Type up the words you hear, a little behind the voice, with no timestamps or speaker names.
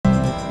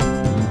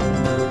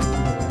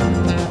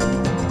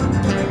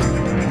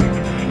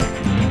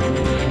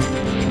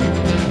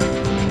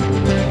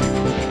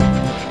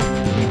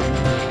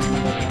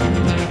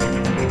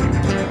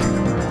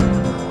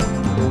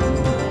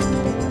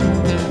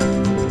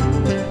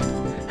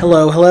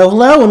Hello, hello,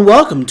 hello, and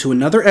welcome to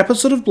another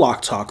episode of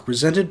Block Talk,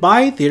 presented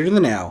by Theater in the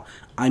Now.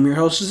 I'm your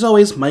host, as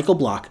always, Michael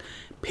Block.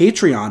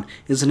 Patreon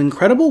is an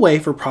incredible way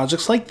for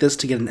projects like this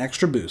to get an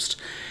extra boost.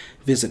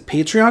 Visit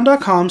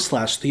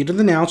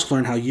patreon.com/theaterthenow to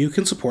learn how you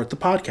can support the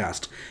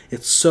podcast.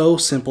 It's so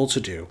simple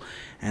to do.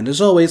 And as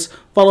always,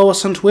 follow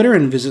us on Twitter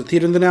and visit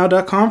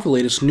theaterthenow.com for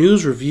latest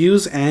news,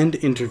 reviews, and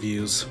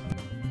interviews.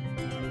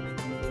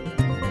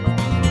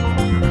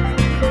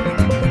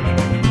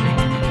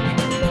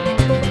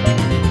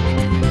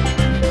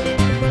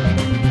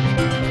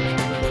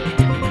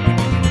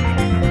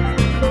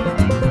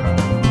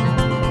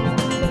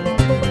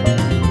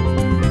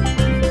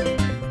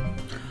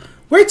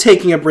 We're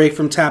taking a break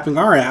from tapping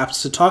our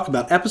apps to talk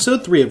about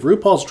Episode 3 of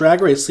RuPaul's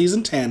Drag Race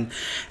Season 10.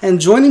 And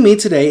joining me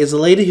today is a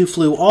lady who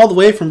flew all the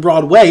way from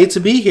Broadway to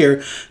be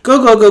here.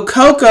 Go, go, go,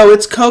 Coco!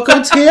 It's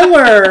Coco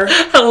Taylor!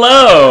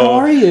 Hello! How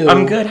are you?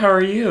 I'm good, how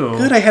are you?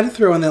 Good, I had to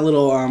throw in that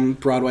little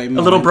Broadway moment.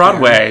 A little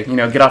Broadway,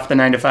 there. get off the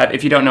 9 to 5.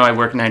 If you don't know, I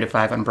work 9 to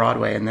 5 on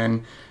Broadway, and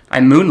then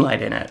I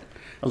moonlight in it.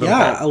 A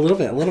little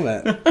bit.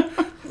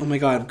 Oh my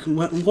god,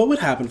 what would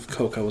happen if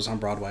Coco was on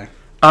Broadway?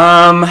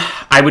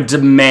 I would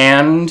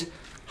demand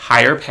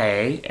higher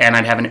pay, and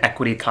I'd have an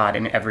equity cot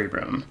in every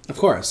room. Of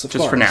course.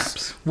 Just for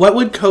naps. What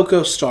would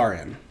Coco star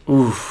in?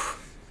 Oof.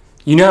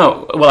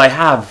 I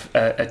have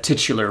a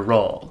titular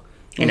role.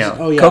 Yeah.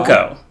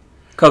 Coco,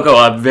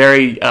 a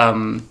very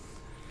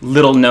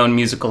little-known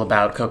musical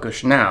about Coco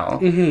Chanel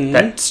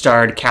that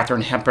starred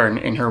Katharine Hepburn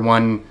in her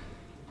one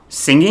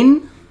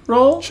singing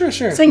role. Sure.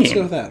 Singing. Let's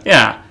go with that.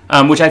 Yeah,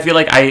 which I feel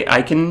like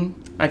I can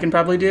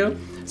probably do.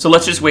 So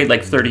let's just wait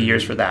like 30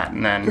 years for that,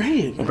 and then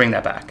We'll bring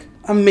that back.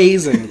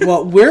 Amazing.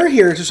 Well, we're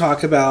here to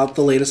talk about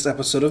the latest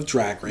episode of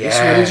Drag Race.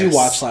 Yes. What did you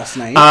watch last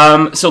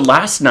night? So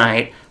last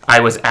night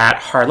I was at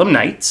Harlem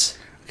Nights,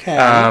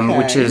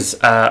 which is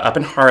up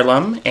in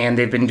Harlem, and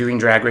they've been doing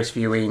Drag Race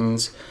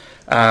viewings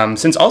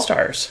since All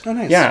Stars. Oh,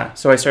 nice. Yeah,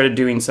 so I started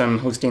doing some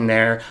hosting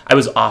there. I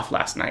was off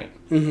last night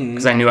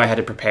because I knew I had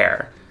to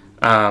prepare.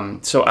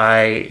 So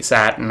I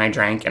sat and I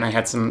drank, and I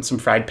had some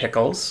fried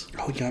pickles.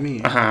 Oh, yummy.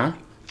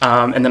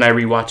 And then I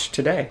rewatched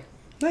today.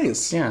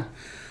 Nice. Yeah.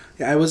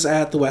 I was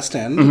at the West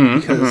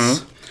End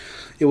because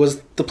it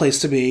was the place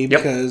to be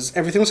because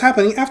everything was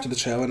happening after the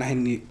show, and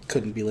I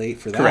couldn't be late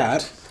for that.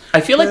 Correct.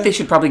 I feel like they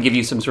should probably give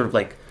you some sort of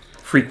like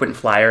frequent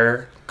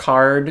flyer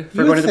card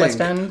for going to the West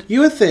End.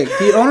 You would think.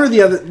 The owner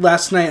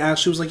last night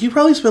actually was like, you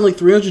probably spend like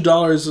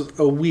 $300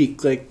 a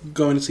week like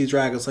going to see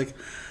drag. I was like,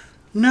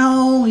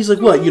 no. He's like,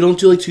 what? You don't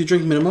do like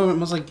 2-drink minimum? And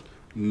I was like,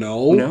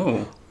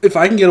 no. If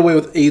I can get away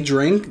with a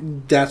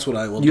drink, that's what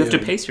I will do. You have to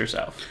pace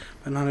yourself.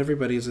 But not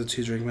everybody is a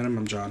 2-drink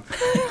minimum, John.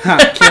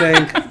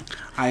 Kidding.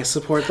 I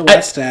support the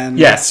West End.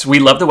 Yes, we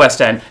love the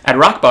West End. At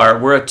Rock Bar,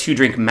 we're a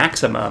 2-drink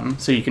maximum,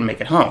 so you can make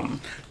it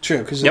home. True,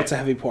 because it's a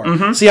heavy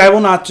pour. See, I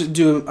will not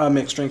do a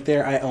mixed drink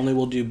there. I only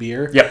will do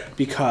beer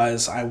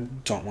because I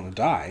don't want to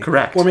die.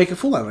 Correct. Or make a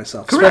fool out of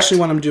myself. Correct. Especially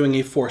when I'm doing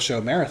a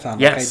 4-show marathon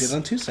like I did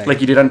on Tuesday. Like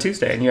you did on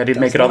Tuesday, and you had to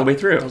make it all the way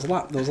through.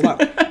 That was a lot.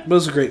 But it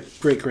was a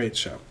great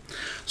show.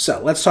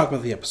 So, let's talk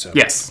about the episode.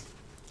 Yes.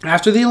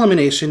 After the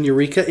elimination,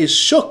 Eureka is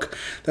shook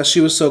that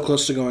she was so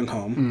close to going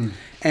home.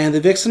 And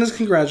the Vixen is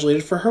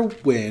congratulated for her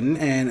win,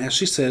 and as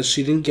she says,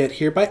 she didn't get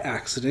here by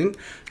accident.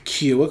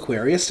 Cue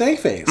Aquaria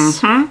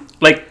Stagface.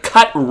 Like,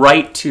 cut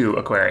right to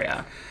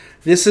Aquaria.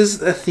 This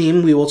is a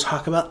theme we will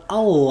talk about a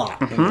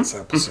lot in this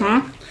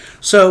episode.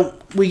 So,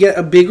 we get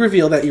a big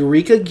reveal that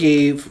Eureka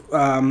gave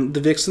the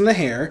Vixen the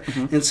hair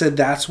and said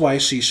that's why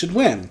she should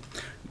win.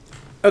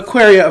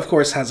 Aquaria, of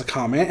course, has a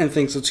comment and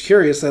thinks it's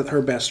curious that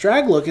her best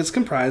drag look is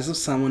comprised of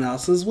someone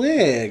else's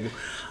wig.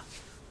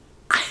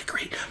 I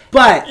agree.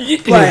 But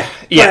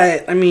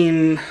I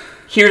mean...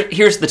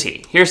 Here's the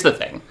tea. Here's the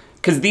thing.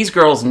 Because these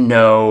girls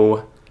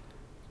know,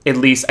 at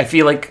least, I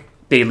feel like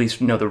they at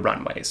least know the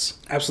runways.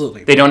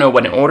 Absolutely. They don't know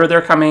what order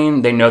they're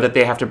coming. They know that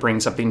they have to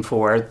bring something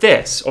for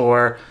this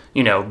or,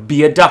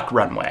 be a duck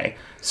runway.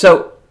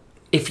 So,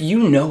 if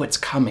you know it's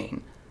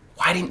coming,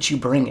 why didn't you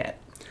bring it?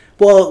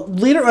 Well,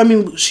 later,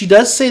 she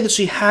does say that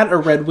she had a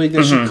red wig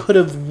that she could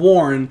have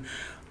worn.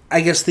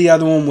 I guess the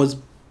other one was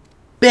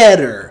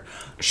better.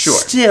 Sure.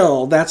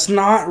 Still, that's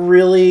not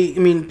really...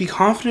 be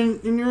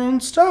confident in your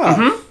own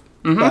stuff.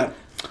 But,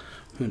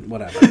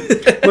 whatever.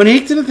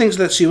 Monique didn't think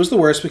that she was the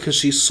worst because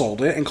she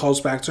sold it and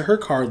calls back to her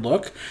card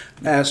look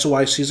as to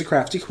why she's a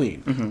crafty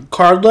queen.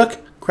 Card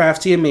look,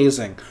 crafty,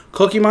 amazing.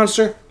 Cookie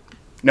Monster?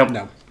 Nope.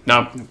 No.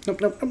 Nope.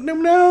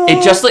 No.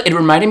 It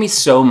reminded me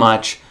so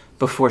much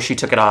before she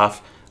took it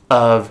off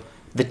of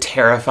the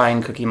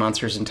terrifying Cookie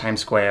Monsters in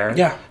Times Square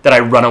that I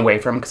run away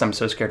from because I'm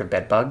so scared of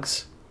bed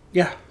bugs.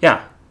 Yeah.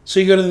 Yeah.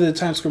 So you go to the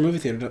Times Square movie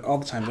theater all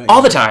the time, don't you?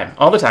 All the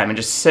time, and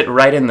just sit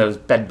right in those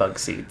bed bug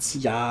seats.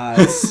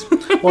 Yes.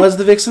 Well, as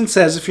the Vixen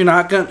says, if you're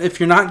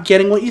not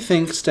getting what you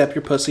think, step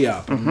your pussy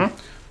up.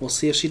 We'll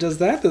see if she does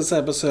that this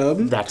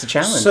episode. That's a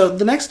challenge. So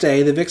the next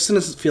day, the Vixen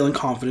is feeling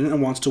confident and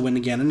wants to win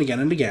again and again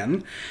and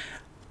again.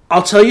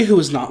 I'll tell you who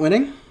is not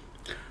winning.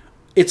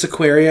 It's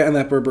Aquaria and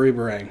that Burberry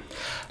beret.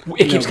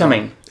 It keeps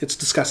coming. It's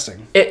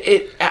disgusting.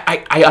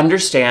 I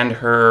understand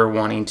her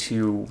wanting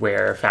to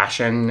wear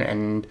fashion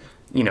and,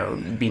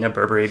 being a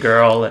Burberry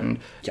girl. And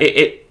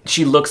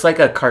she looks like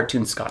a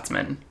cartoon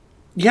Scotsman.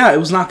 Yeah, it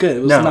was not good.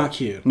 It was not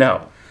cute.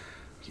 No.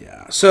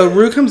 Yeah. So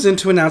Rue comes in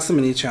to announce the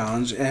mini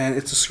challenge, and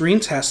it's a screen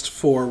test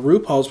for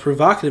RuPaul's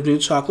provocative new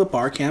chocolate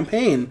bar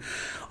campaign.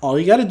 All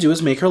you got to do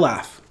is make her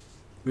laugh.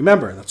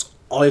 Remember, that's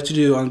all you have to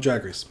do on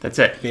Drag Race. That's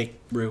it. Make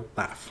Rue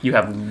laugh. You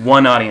have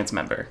one audience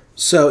member.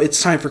 So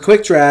it's time for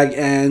quick drag,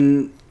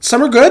 and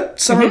some are good,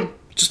 some are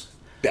just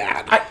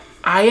bad.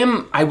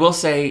 I will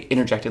say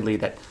interjectedly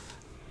that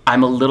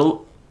I'm a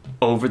little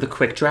over the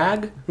quick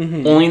drag,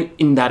 only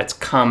in that it's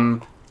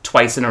come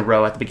twice in a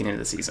row at the beginning of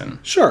the season.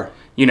 Sure.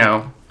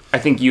 I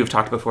think you've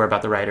talked before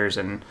about the writers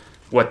and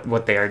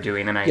what they are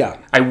doing, and Yeah.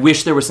 I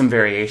wish there was some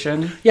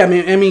variation. Yeah, I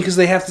mean, because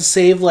they have to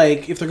save,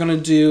 like, if they're going to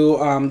do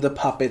the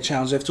puppet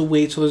challenge, they have to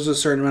wait till there's a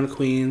certain amount of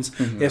queens.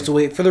 They have to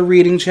wait for the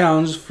reading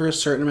challenge for a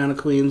certain amount of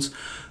queens.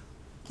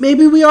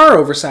 Maybe we are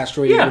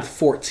oversaturated with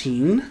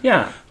 14.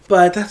 Yeah.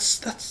 But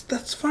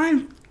that's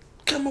fine.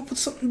 Come up with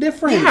something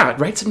different. Yeah,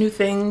 write some new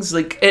things.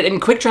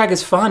 And quick drag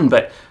is fun,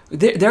 but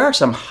there are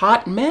some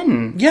hot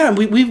men. Yeah,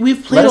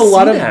 we've played a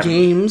lot of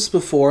games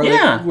before,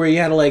 where you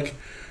had to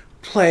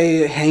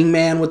play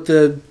hangman with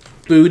the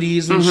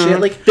booties and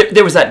shit.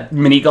 There was that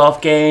mini golf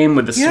game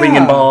with the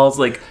swinging balls.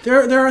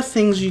 There are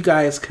things you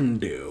guys can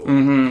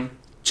do.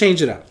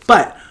 Change it up.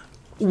 But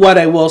what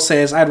I will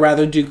say is, I'd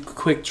rather do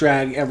quick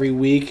drag every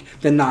week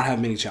than not have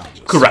mini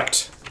challenges.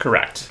 Correct.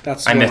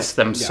 I miss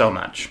them so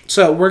much.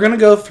 So we're going to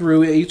go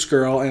through each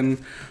girl and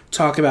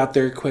talk about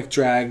their quick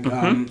drag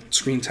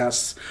screen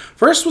tests.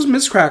 First was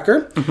Miss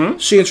Cracker.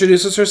 She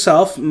introduces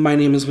herself. My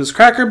name is Miss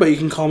Cracker, but you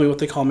can call me what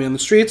they call me on the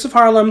streets of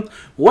Harlem.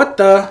 What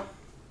the?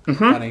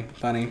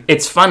 Funny.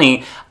 It's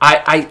funny.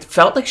 I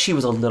felt like she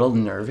was a little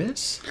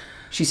nervous.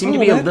 She seemed to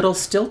be a little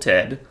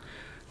stilted,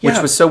 which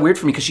was so weird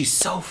for me because she's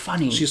so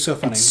funny. She's so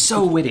funny. And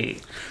so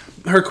witty.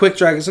 Her quick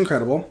drag is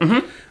incredible.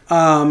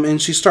 And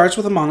she starts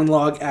with a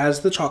monologue as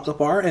the chocolate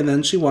bar, and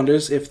then she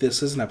wonders if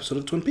this is an episode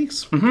of Twin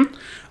Peaks.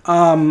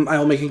 I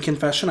will make a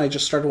confession. I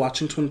just started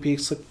watching Twin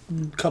Peaks a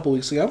couple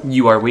weeks ago.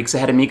 You are weeks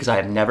ahead of me because I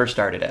have never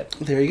started it.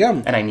 There you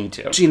go. And I need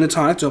to. Gina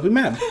Tonic, don't be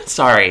mad.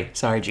 Sorry,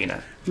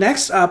 Gina.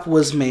 Next up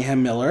was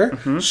Mayhem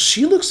Miller.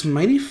 She looks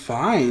mighty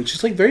fine.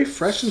 She's very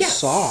fresh and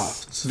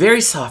soft.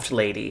 Very soft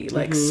lady.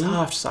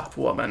 Soft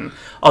woman.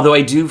 Although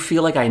I do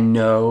feel like I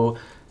know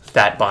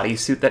that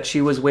bodysuit that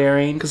she was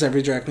wearing. Because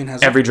every drag queen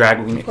has every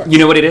drag queen. You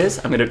know what it is?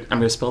 I'm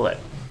gonna spill it.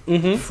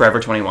 Forever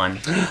 21.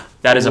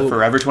 That is a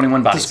Forever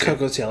 21 bodysuit. Does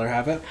Coco Taylor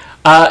have it?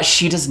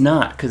 She does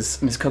not,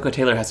 because Miss Coco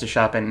Taylor has to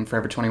shop in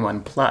Forever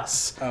 21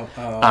 Plus.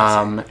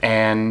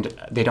 And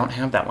they don't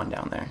have that one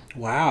down there.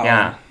 Wow.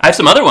 Yeah, I have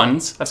some other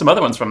ones.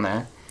 from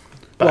there.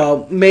 But.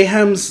 Well,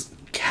 Mayhem's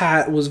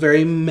cat was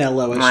very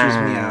mellow as she was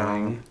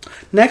meowing.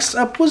 Next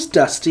up was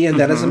Dusty, and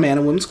that is a man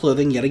in women's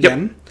clothing yet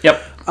again.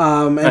 Yep.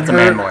 And that's her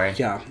man Maury.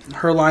 Yeah.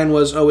 Her line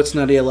was, "Oh, it's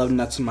nutty. I love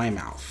nuts in my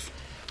mouth."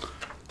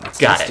 That's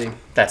Got Dusty. it.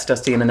 That's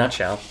Dusty in a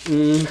nutshell.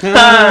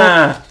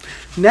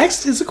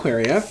 Next is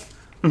Aquaria.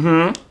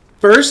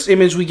 First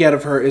image we get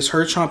of her is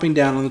her chomping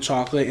down on the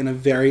chocolate in a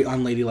very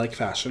unladylike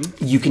fashion.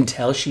 You can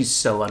tell she's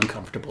so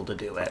uncomfortable to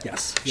do it.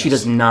 Yes. She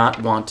does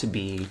not want to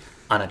be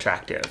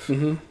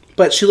unattractive.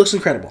 But she looks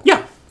incredible.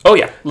 Yeah. Oh,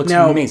 yeah. Looks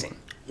amazing.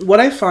 What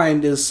I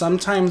find is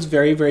sometimes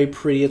very, very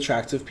pretty,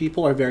 attractive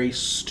people are very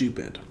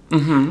stupid.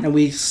 And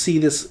we see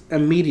this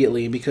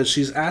immediately because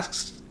she's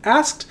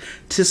asked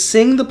to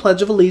sing the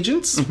Pledge of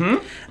Allegiance,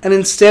 and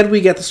instead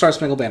we get the Star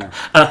Spangled Banner.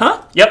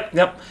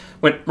 Yep.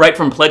 Went right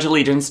from Pledge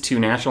Allegiance to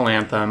National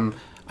Anthem.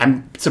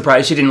 I'm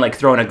surprised she didn't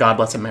throw in a God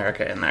Bless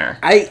America in there.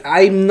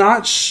 I'm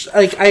not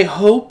I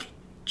hope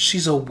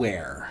she's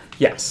aware.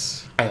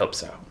 Yes, I hope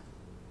so.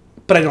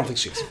 But I don't think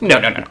she is. No.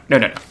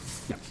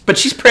 But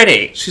she's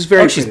pretty. She's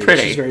very pretty. She's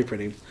pretty. She's very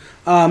pretty.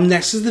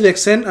 Next is the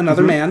Vixen,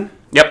 another man.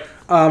 Yep.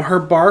 Her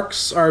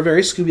barks are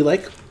very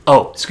Scooby-like.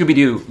 Oh,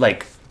 Scooby-Doo,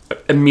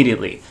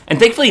 immediately. And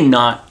thankfully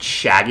not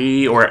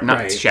Shaggy, or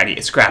not Shaggy,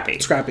 it's Scrappy.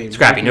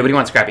 Scrappy. Nobody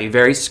wants Scrappy.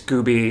 Very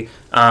Scooby.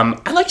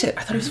 I liked it.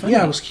 I thought it was funny.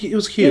 Yeah, it was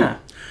cute. Yeah.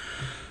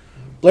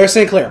 Blair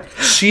St. Clair.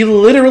 She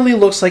literally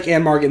looks like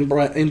Anne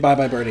Margaret in Bye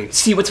Bye Birdie.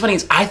 See, what's funny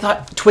is I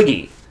thought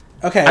Twiggy.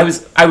 Okay.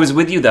 I was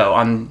with you, though,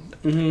 on...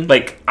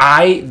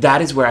 that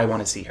is where I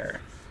want to see her.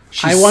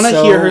 I want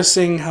to hear her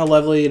sing How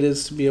Lovely It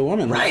Is to Be a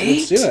Woman. Right?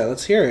 Let's do it.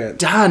 Let's hear it.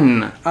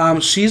 Done.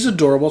 She's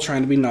adorable,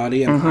 trying to be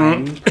naughty, and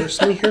I'm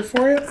personally here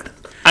for it.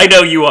 I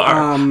know you are.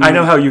 I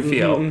know how you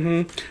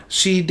feel.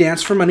 She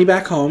danced for money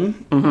back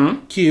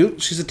home.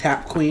 Cute. She's a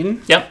tap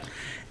queen. Yep.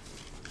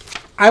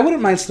 I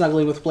wouldn't mind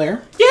snuggling with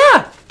Blair.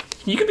 Yeah.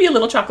 You could be a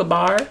little chocolate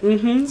bar.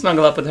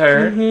 Snuggle up with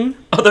her.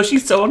 Although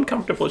she's so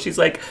uncomfortable. She's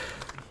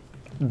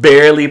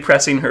barely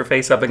pressing her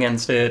face up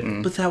against it.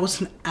 But that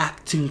was an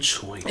acting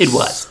choice. It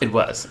was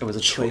a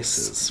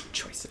Choices.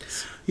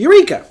 Choices.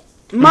 Eureka.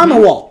 Mama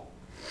Walt.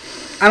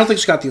 I don't think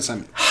she got the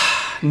assignment.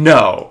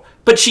 No.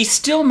 But she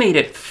still made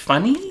it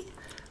funny.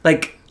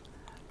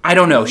 I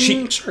don't know.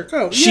 She Sure,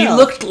 go. She Yeah.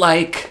 looked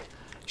like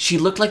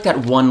that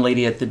one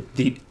lady at the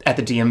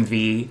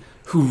DMV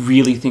who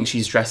really thinks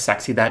she's dressed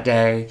sexy that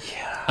day.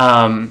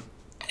 Yeah.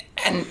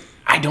 And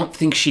I don't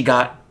think she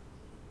got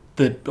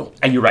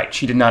you're right.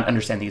 She did not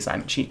understand the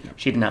assignment. She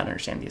did not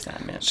understand the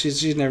assignment.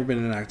 She's never been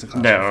in an acting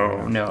class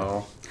before.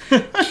 No.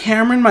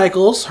 Cameron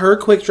Michaels, her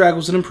quick drag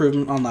was an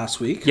improvement on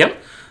last week. Yep.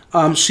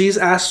 She's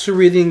asked to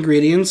read the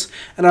ingredients,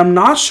 and I'm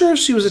not sure if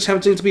she was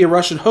attempting to be a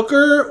Russian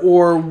hooker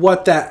or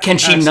what that. Can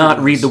she accent not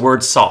was. read the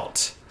word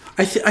salt?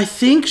 I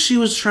think she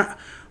was trying.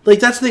 Like,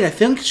 that's the thing. I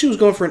think she was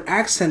going for an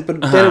accent, but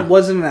then it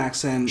wasn't an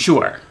accent.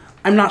 Sure.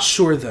 I'm not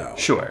sure though.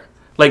 Sure.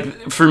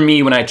 Like, for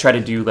me, when I try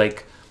to do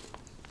like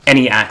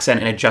any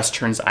accent and it just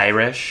turns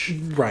Irish,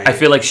 Right. I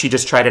feel like she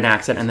just tried an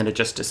accent and then it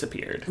just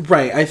disappeared.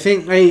 Right. I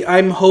think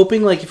I'm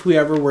hoping, like, if we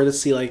ever were to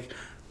see like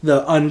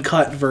the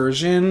uncut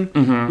version,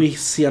 we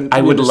see.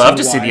 I would love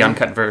to see the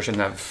uncut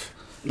version of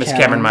Miss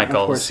Cameron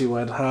Michaels. Of course, you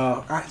would.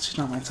 She's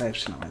not my type.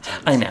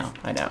 I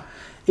know.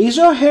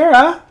 Asia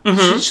O'Hara.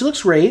 She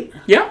looks great.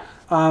 Yeah.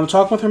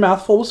 Talking with her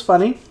mouth full was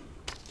funny.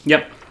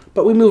 Yep.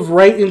 But we move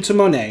right into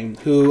Monet,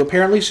 who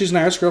apparently she's an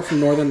Irish girl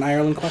from Northern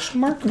Ireland, ?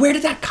 Where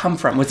did that come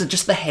from? Was it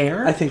just the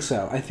hair? I think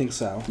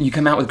so. You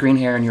come out with green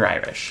hair and you're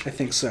Irish. I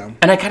think so.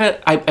 And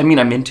I mean,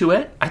 I'm into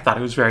it. I thought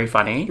it was very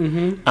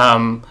funny.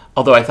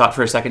 Although I thought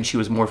for a second she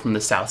was more from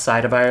the south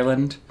side of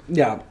Ireland.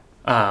 Yeah.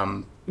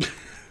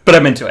 But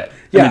I'm into it.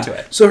 I'm into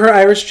it. So her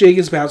Irish jig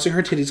is bouncing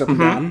her titties up and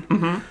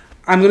down.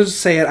 I'm going to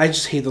say it. I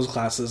just hate those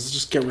glasses.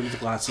 Just get rid of the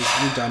glasses.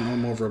 I'm done.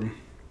 I'm over them.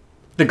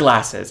 The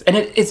glasses. And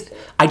it's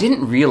I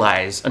didn't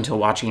realize until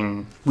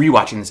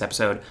rewatching this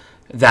episode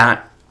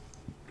that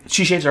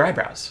she shaves her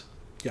eyebrows.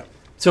 Yeah.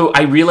 So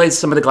I realized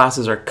some of the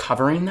glasses are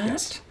covering that.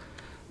 Yes.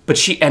 But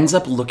she ends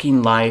up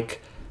looking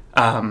like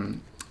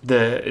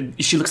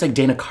she looks like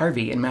Dana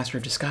Carvey in Master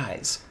of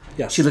Disguise.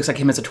 Yes. She looks like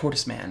him as a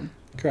tortoise man.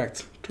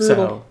 Correct.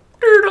 Turtle.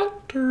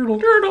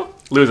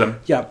 Lose him.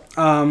 Yeah.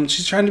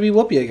 She's trying to be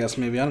Whoopi, I guess,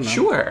 maybe. I don't know.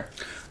 Sure.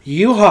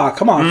 Yoo-haw.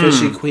 Come on,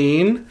 fishy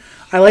queen.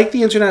 I like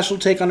the international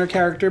take on her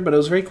character, but it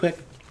was very quick.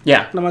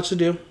 Yeah. Not much to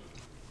do.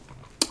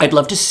 I'd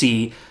love to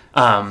see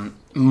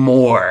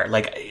more.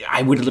 Like,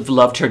 I would have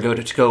loved her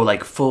to go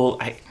like full.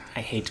 I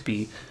hate to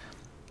be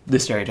the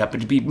stereotype,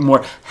 but to be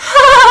more.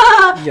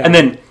 Yeah. And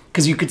then,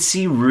 because you could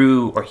see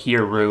Rue or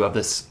hear Rue of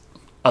this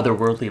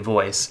otherworldly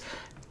voice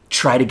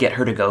try to get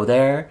her to go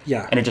there.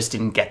 Yeah. And it just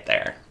didn't get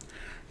there.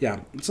 Yeah.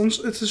 It's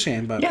a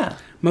shame, but. Yeah.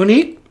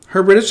 Monique,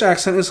 her British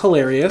accent is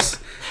hilarious.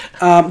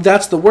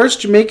 That's the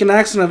worst Jamaican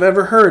accent I've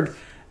ever heard.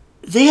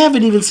 They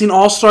haven't even seen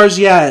All Stars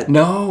yet.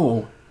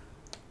 No.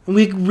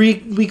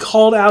 We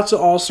called out to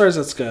All Stars.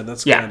 That's good.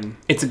 That's good.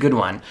 It's a good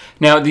one.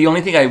 Now, the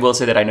only thing I will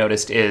say that I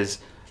noticed is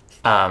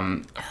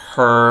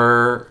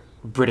her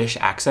British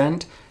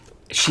accent.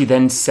 She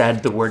then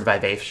said the word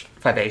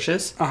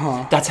vivacious.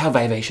 That's how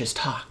Vivacious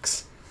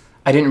talks.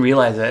 I didn't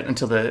realize it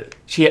until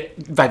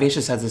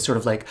Vivacious has this sort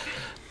of like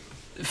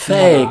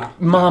fake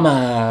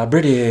mama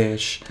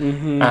British.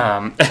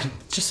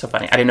 Just so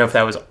funny. I didn't know if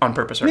that was on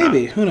purpose or not.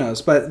 Maybe. Who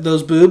knows? But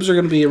those boobs are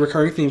going to be a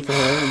recurring theme for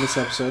her in this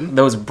episode.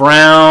 Those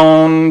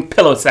brown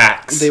pillow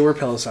sacks. They were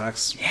pillow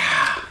sacks. Yeah.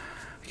 I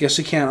guess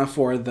she can't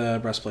afford the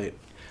breastplate.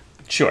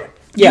 Sure.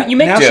 Yeah, you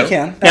make now do. she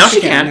can. Now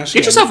she can.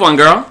 Get yourself one,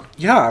 girl.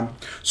 Yeah.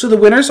 So the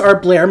winners are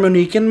Blair,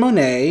 Monique, and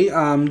Monet.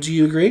 Do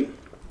you agree?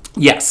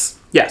 Yes.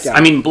 Yeah.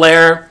 I mean,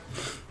 Blair,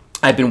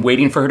 I've been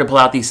waiting for her to pull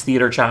out these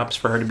theater chops,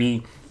 for her to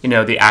be,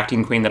 the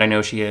acting queen that I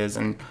know she is,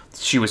 and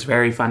she was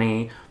very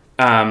funny.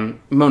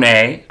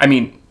 Monet, I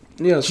mean,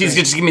 she's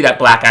just giving me that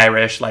black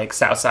Irish, like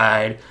south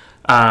side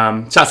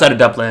of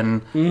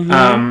Dublin.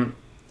 And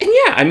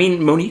yeah, I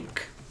mean,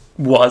 Monique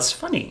was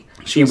funny.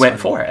 She went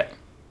for it.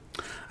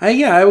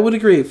 I would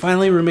agree.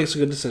 Finally, Rue makes a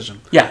good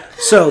decision. Yeah.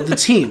 So, the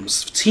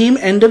teams. Team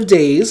End of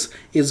Days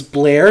is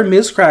Blair,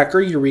 Ms.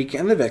 Cracker, Eureka,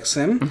 and the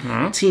Vixen.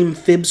 Team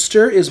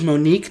Fibster is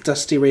Monique,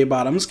 Dusty Ray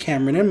Bottoms,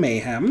 Cameron, and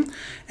Mayhem.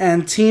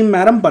 And Team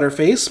Madame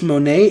Butterface,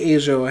 Monet,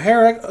 Asia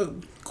O'Hara,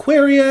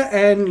 Aquaria,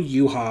 and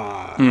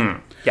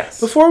Yuha.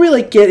 Yes. Before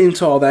we get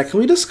into all that, can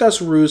we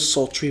discuss Rue's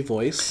sultry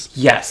voice?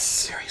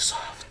 Yes. Very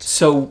soft.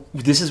 So,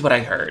 this is what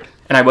I heard,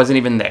 and I wasn't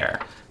even there.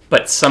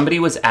 But somebody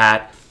was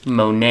at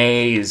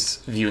Monet's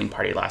viewing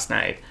party last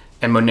night,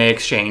 and Monet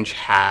Exchange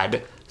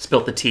had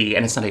spilt the tea,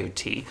 and it's not even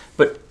tea,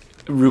 but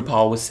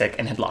RuPaul was sick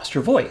and had lost her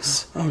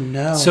voice. Oh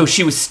no. So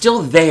she was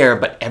still there,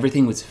 but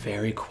everything was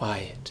very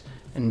quiet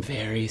and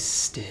very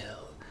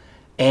still.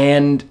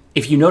 And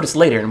if you notice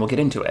later, and we'll get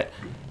into it,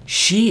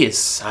 she is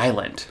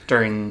silent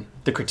during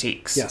the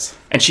critiques. Yes.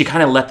 And she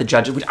kind of let the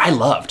judges, which I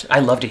loved.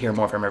 I love to hear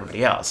more from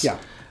everybody else. Yeah.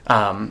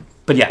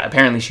 But yeah,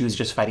 apparently she was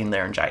just fighting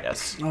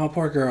laryngitis. Oh,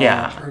 poor girl.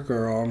 Yeah. Poor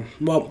girl.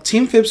 Well,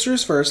 Team Fibster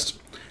is first.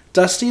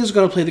 Dusty is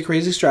going to play the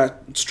crazy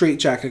straight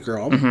jacket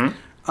girl.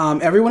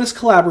 Everyone is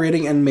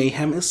collaborating, and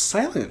Mayhem is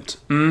silent.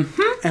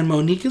 And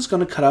Monique is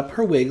going to cut up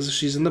her wigs if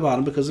she's in the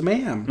bottom because of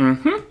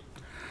Mayhem.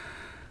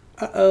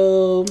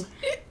 Uh-oh.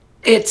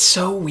 It's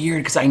so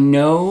weird because I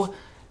know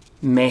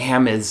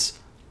Mayhem is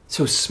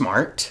so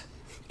smart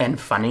and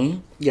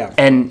funny. Yeah.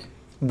 And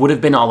would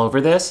have been all over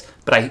this,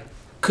 but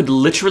could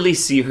literally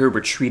see her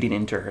retreating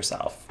into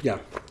herself. Yeah.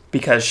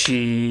 Because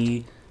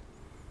she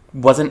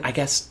wasn't, I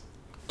guess,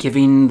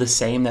 giving the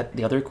same that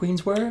the other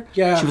queens were.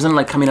 Yeah. She wasn't,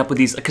 like, coming up with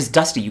these... Because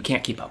Dusty, you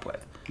can't keep up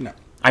with. No.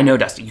 I know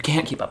Dusty. You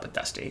can't keep up with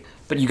Dusty.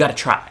 But you got to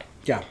try.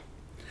 Yeah.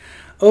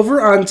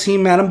 Over on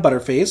Team Madam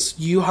Butterface,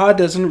 Yuha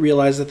doesn't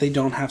realize that they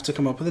don't have to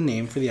come up with a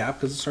name for the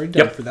app because it's already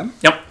done for them.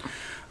 Yep.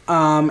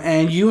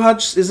 And Yuha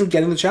just isn't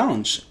getting the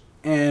challenge.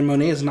 And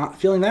Monet is not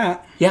feeling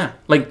that. Yeah.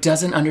 Like,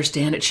 doesn't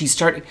understand it. She's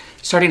starting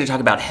to talk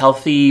about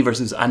healthy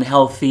versus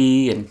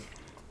unhealthy, and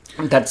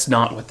that's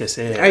not what this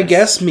is. I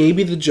guess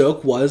maybe the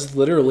joke was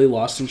literally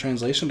lost in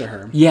translation to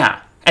her. Yeah.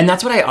 And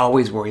that's what I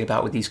always worry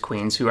about with these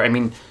queens who are, I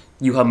mean,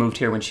 Yuha moved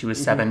here when she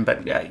was 7,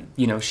 but,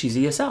 she's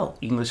ESL.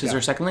 English is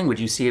her second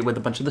language. You see it with a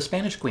bunch of the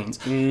Spanish queens.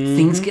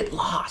 Things get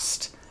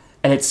lost.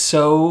 And it's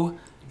so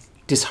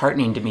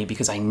disheartening to me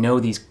because I know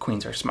these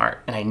queens are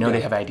smart and I know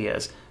they have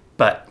ideas,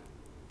 but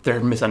they're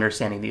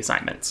misunderstanding the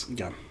assignments.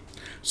 Yeah.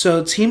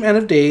 So Team End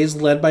of Days,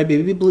 led by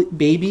Baby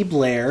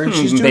Blair, and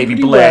she's doing Baby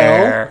pretty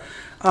Blair.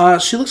 well.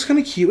 She looks kind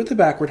of cute with the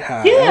backward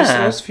hat.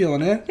 Yeah. I was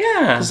feeling it.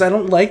 Yeah. Because I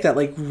don't like that,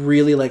 like,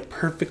 really, like,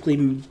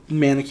 perfectly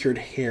manicured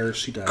hair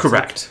she does.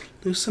 Correct.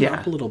 Like, loosen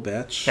up a little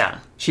bit. Yeah.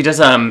 She does,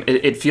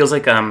 it feels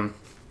like,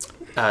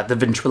 the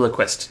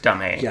ventriloquist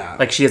dummy. Yeah.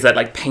 Like, she has that,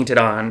 like, painted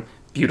on,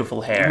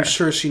 beautiful hair. I'm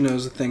sure she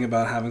knows a thing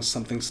about having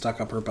something stuck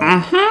up her butt.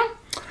 Mm-hmm.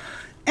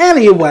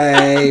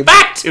 Anyway.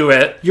 Back to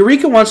it.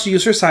 Eureka wants to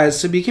use her size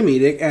to be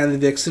comedic, and the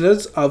Vixen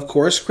is, of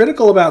course,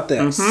 critical about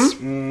this.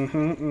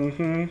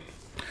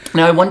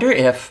 Now, I wonder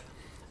if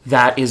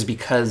that is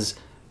because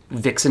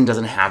Vixen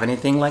doesn't have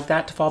anything like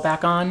that to fall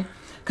back on.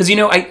 Because,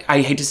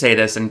 I hate to say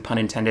this, and pun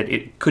intended,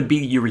 it could be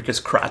Eureka's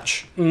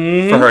crutch for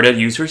her to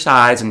use her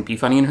size and be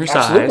funny in her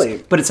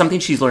size. But it's something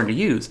she's learned to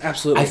use.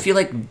 Absolutely. I feel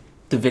like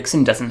the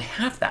Vixen doesn't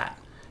have that.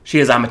 She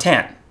is, I'm a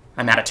 10.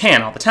 I'm at a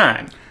 10 all the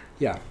time.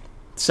 Yeah.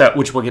 So,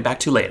 which we'll get back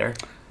to later.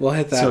 We'll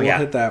hit that. We'll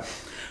hit that.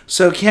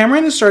 So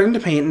Cameron is starting to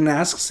paint and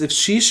asks if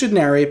she should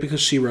narrate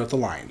because she wrote the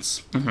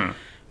lines. Mm-hmm.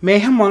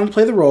 Mayhem wanted to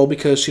play the role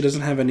because she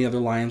doesn't have any other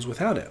lines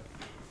without it.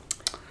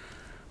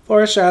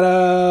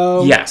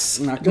 Foreshadow. Yes.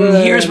 Not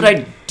good. Here's what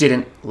I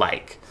didn't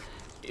like.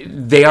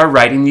 They are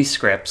writing these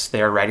scripts.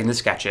 They are writing the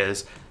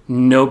sketches.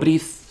 Nobody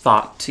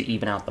thought to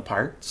even out the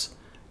parts.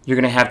 You're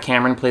going to have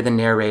Cameron play the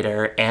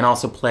narrator and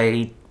also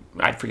play,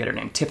 I forget her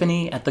name,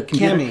 Tiffany at the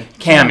computer?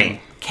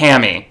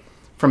 Cammy.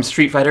 From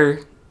Street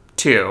Fighter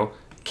 2.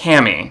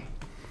 Cammy.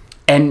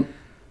 And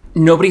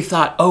nobody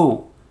thought,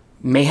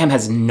 Mayhem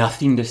has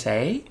nothing to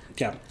say?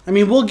 Yeah. I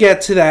mean, we'll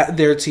get to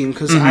their team,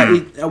 because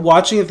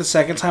watching it the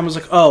second time, I was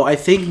like, I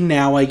think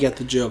now I get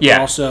the joke. Yeah.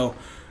 Also,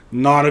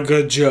 not a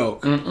good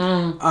joke. So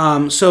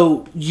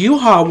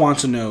Yuha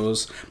wants a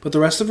nose, but the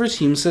rest of her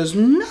team says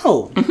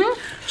no.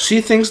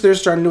 She thinks they're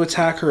starting to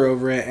attack her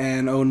over it,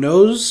 and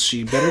nose,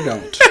 she better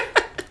don't.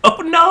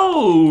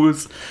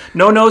 Nose!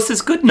 No nose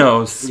is good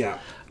nose. Yeah.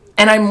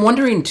 And I'm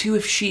wondering, too,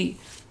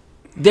 if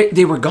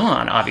they were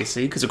gone,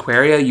 obviously, because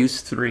Aquaria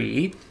used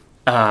 3,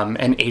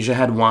 and Asia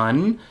had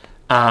 1,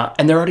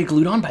 and they're already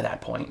glued on by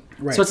that point.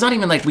 Right. So it's not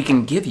even like we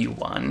can give you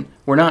 1.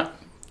 We're not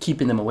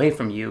keeping them away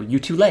from you. You're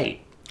too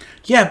late.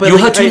 Yeah, but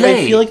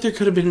I feel like there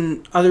could have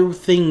been other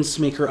things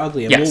to make her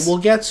ugly. And we'll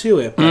get to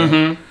it.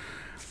 But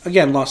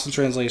again, lost in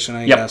translation,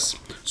 I guess.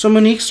 So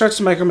Monique starts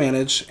to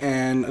micromanage,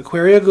 and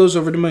Aquaria goes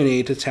over to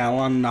Monet to tell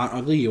on not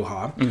ugly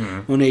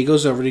Yuha. Monet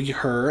goes over to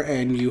her,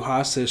 and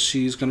Yuha says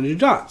she's going to do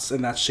dots,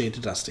 and that's shade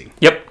to Dusty.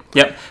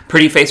 Yep.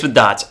 Pretty face with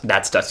dots.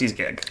 That's Dusty's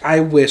gig. I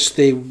wish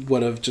they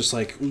would have just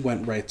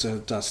went right to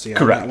Dusty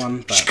on that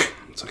one, but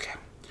it's okay.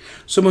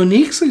 So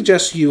Monique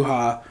suggests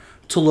Yuha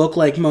to look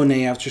like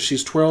Monet after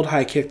she's twirled,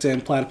 high kicked,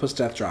 and platypus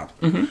death drop.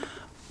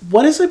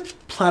 What is a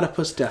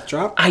platypus death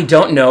drop? I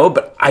don't know,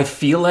 but I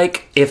feel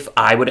like if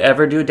I would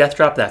ever do a death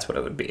drop, that's what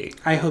it would be.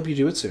 I hope you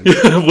do it soon.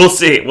 We'll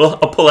see. I'll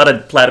pull out a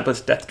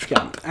platypus death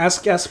drop. Yeah.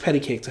 Ask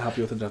Petty Cake to help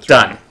you with a death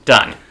drop.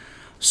 Done.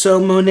 So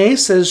Monet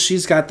says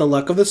she's got the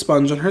luck of the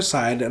sponge on her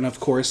side, and of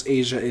course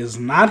Asia is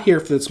not here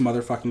for this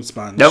motherfucking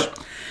sponge. Nope.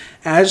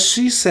 As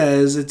she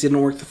says, it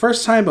didn't work the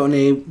first time,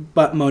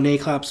 but Monet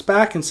claps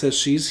back and says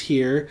she's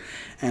here,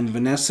 and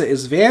Vanessa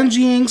is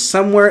Vanjieing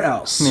somewhere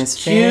else.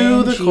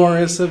 Cue the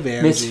chorus of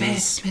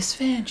Vanjies. Miss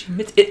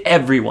Vanjie.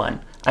 Everyone.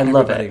 I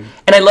love it.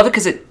 And I love it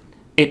because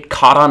it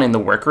caught on in the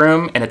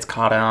workroom, and it's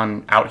caught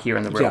on out here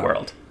in the real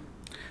world.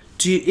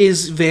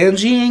 Is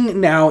Vanjieing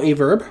now a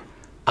verb?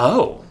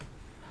 Oh.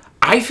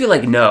 I feel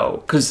like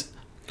no, because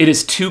it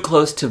is too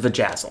close to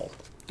vajazzle.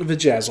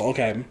 Vajazzle,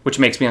 okay. Which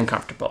makes me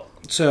uncomfortable.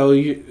 So,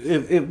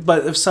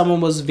 but if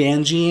someone was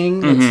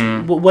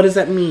Vanjieing, what does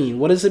that mean?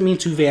 What does it mean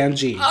to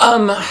Vanjie?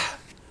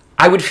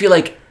 I would feel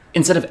like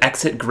instead of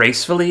exit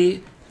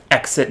gracefully,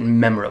 exit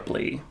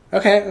memorably.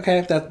 Okay.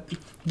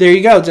 There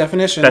you go,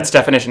 definition. That's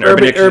definition.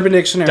 Urban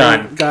Dictionary.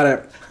 Done. Got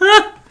it.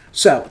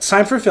 So, it's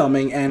time for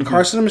filming, and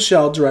Carson and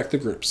Michelle direct the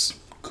groups.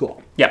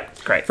 Cool.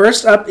 Yep, great.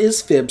 First up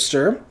is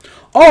Fibster.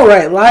 All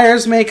right,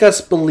 liars make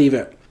us believe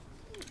it.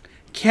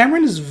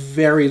 Cameron is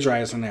very dry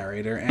as a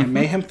narrator, and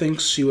Mayhem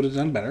thinks she would have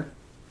done better.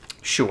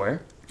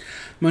 Sure.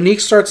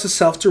 Monique starts to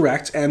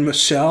self-direct, and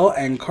Michelle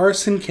and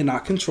Carson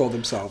cannot control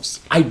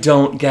themselves. I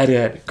don't get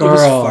it. Girl. It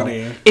was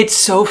funny. It's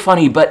so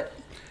funny, but...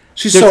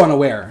 She's so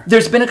unaware.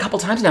 There's been a couple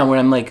times now where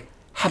I'm like,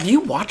 have you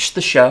watched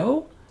the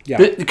show? Yeah.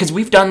 Because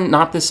we've done,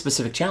 not this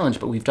specific challenge,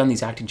 but we've done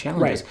these acting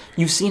challenges. Right.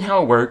 You've seen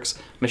how it works.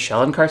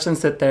 Michelle and Carson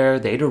sit there,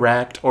 they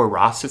direct, or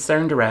Ross sits there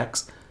and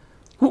directs.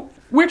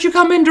 Where'd you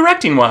come in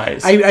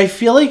directing-wise? I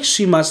feel like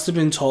she must have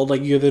been told,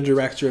 like, you're the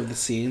director of the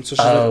scene. So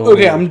she's like,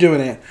 okay, I'm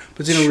doing it.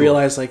 But didn't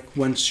realize, like,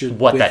 once you're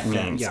what with that them.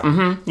 means. Yeah.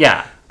 Mm-hmm.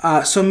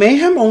 Yeah. So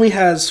Mayhem only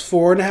has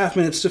 4.5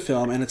 minutes to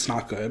film, and it's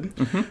not good.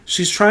 Mm-hmm.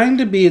 She's trying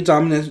to be a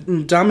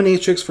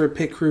dominatrix for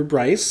pit crew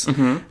Bryce.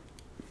 Mm-hmm.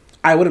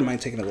 I wouldn't mind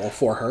taking the role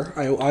for her.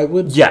 I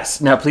would. Yes.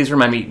 Now, please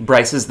remind me,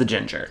 Bryce is the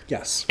ginger.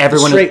 Yes. The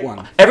straight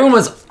one. Everyone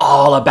was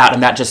all about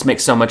him. That just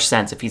makes so much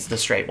sense if he's the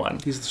straight one.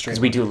 He's the straight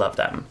one. Because we do love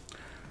them.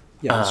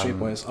 Yeah, the straight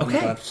boys. Oh okay.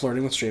 my god,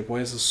 flirting with straight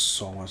boys is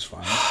so much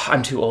fun.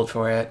 I'm too old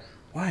for it.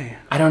 Why?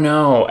 I don't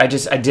know. I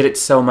did it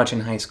so much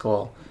in high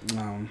school.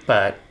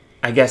 But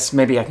I guess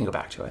maybe I can go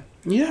back to it.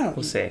 Yeah.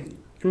 We'll see.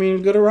 I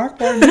mean, go to Rock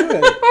Bar and do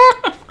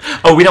it.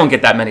 Oh, we don't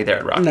get that many there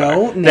at Rock Bar.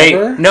 No,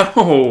 never?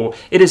 No,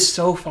 it is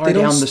so far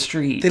down the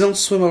street. They don't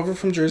swim over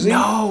from Jersey?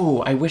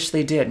 No, I wish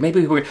they did.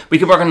 Maybe we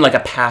could work on like a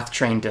PATH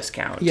train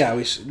discount. Yeah,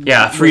 we should.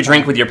 Yeah, free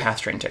drink with your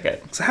PATH train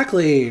ticket.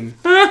 Exactly.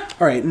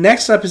 All right,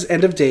 next up is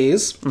End of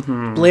Days.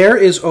 Mm-hmm. Blair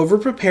is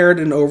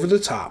overprepared and over the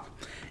top.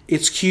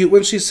 It's cute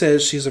when she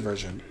says she's a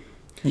virgin.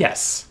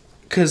 Yes.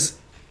 Because...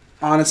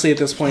 honestly, at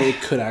this point,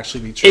 it could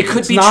actually be true. It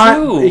could be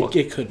true.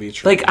 It could be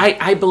true. Like,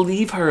 I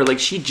believe her. Like,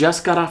 she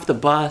just got off the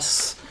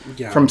bus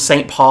Yeah. from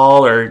St.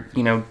 Paul or,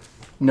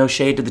 no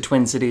shade to the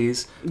Twin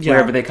Cities,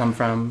 wherever they come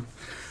from.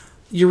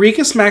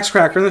 Eureka smacks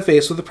Cracker in the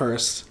face with a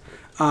purse.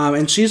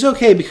 And she's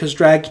okay because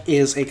drag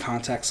is a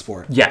contact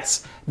sport.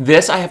 Yes.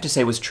 This, I have to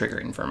say, was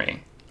triggering for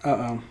me.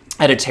 Uh-oh.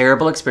 I had a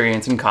terrible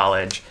experience in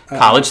college.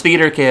 College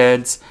theater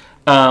kids,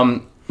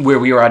 where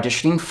we were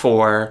auditioning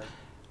for...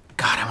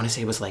 God, I want to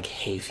say it was like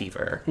hay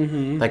fever,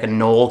 like a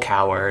Noel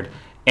Coward.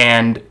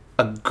 And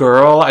a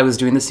girl I was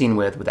doing the scene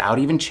with, without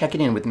even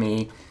checking in with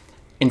me,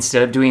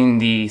 instead of doing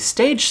the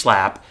stage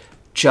slap,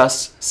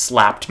 just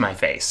slapped my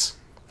face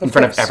in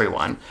front of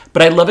everyone.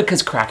 But I love it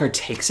because Cracker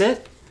takes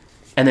it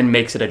and then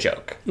makes it a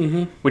joke,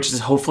 which is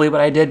hopefully what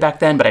I did back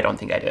then, but I don't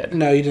think I did.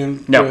 No, you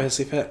didn't throw a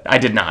hissy fit. I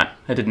did not.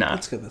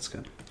 That's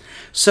good.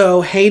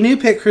 So, Hey New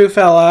Pit Crew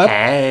fella.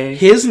 Hey.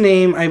 His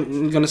name,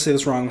 I'm going to say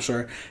this wrong, I'm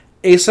sure.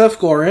 Asaph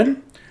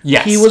Gorin.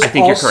 Yes, he was I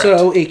think also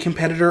you're correct. a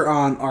competitor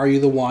on Are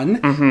You the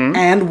One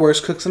and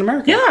Worst Cooks in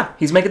America. Yeah,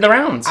 he's making the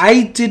rounds.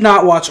 I did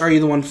not watch Are You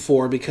the One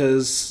 4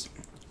 because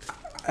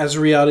as a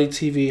reality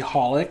TV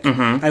holic,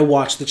 I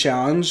watched the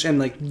challenge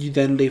and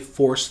then they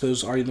forced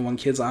those Are You the One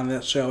kids on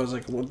that show. I was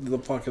like, what the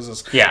fuck is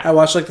this? Yeah. I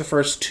watched the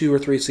first 2 or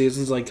 3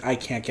 seasons. I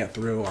can't get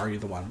through Are You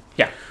the One?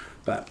 Yeah.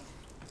 But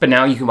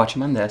now you can watch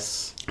him on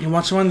this. You can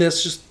watch him on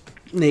this just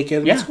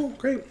naked. Yeah. It's cool.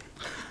 Great.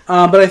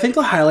 But I think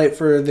the highlight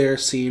for their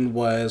scene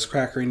was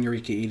Cracker and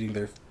Eureka eating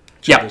their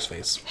other's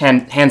face.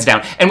 Hands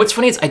down. And what's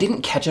funny is I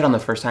didn't catch it on the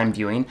first time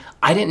viewing.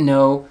 I didn't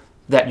know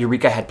that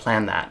Eureka had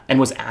planned that and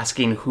was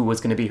asking who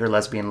was going to be her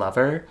lesbian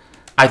lover.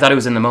 I thought it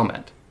was in the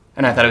moment.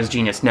 And I thought it was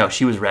genius. No,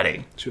 she was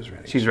ready.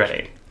 She's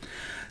ready.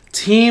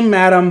 Team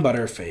Madame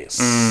Butterface.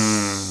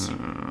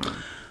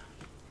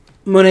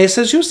 Monet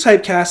says she was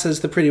typecast as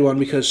the pretty one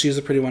because she's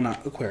the pretty one,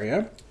 not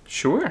Aquaria.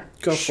 Sure.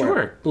 Go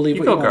for it. Believe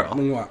you what go, you girl. want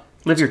when you want.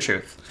 Live your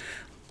truth.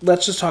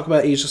 Let's just talk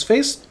about Asia's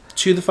face.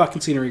 Chew the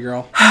fucking scenery,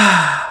 girl.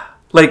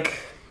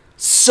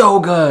 So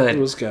good. It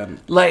was good.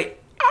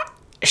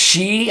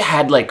 She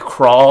had,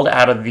 crawled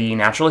out of the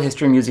Natural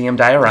History Museum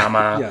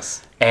diorama.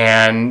 Yes.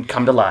 And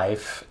come to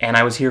life. And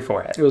I was here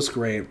for it. It was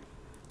great.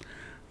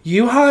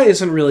 Yuha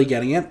isn't really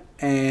getting it.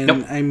 And,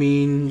 nope. I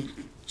mean,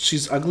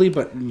 she's ugly,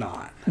 but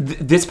not.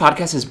 This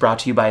podcast is brought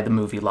to you by the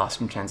movie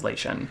Lost in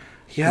Translation.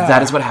 Yeah.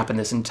 That is what happened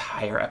this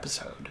entire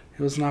episode.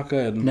 It was not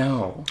good.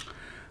 No.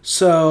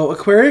 So,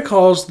 Aquaria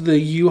calls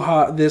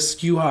this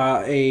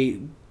Yuha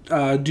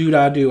a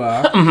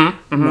doo-dah-doo-ah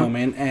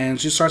moment,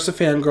 and she starts to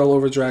fangirl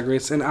over Drag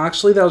Race, and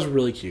actually that was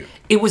really cute.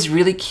 It was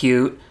really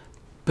cute,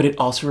 but it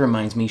also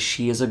reminds me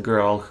she is a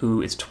girl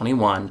who is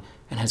 21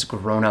 and has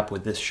grown up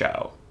with this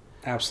show.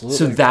 Absolutely.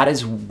 So that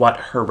is what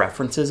her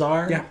references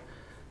are. Yeah.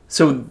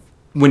 So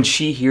when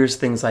she hears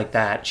things like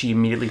that, she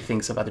immediately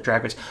thinks of other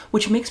Drag Race,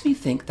 which makes me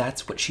think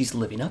that's what she's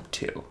living up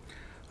to,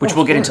 which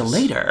we'll get into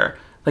later.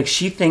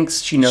 She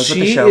thinks she knows what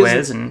the show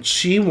is, and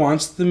she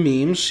wants the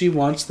memes, she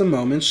wants the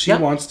moments, she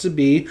wants to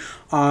be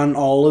on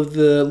all of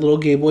the little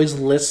gay boys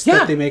lists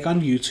that they make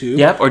on YouTube.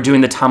 Yep, or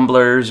doing the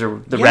Tumblrs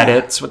or the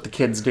Reddits, what the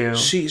kids do.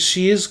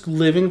 She is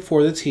living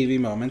for the TV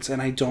moments,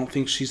 and I don't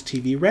think she's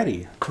TV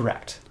ready.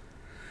 Correct.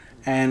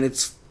 And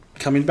it's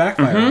coming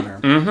backfire on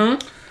her.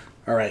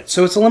 All right,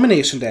 so it's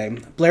Elimination Day.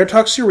 Blair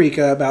talks to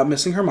Eureka about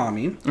missing her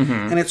mommy,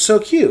 and it's so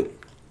cute.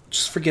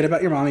 Just forget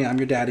about your mommy. I'm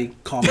your daddy.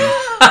 Call me.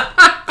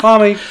 Call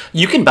me.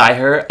 You can buy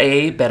her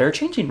a better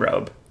changing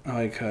robe. Oh,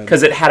 I could.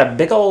 Because it had a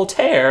big old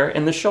tear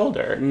in the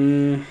shoulder.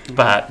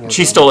 But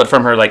she stole it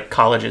from her, like,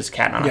 college's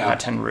Cat on a Hot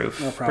Tin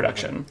Roof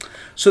production.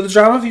 So the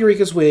drama of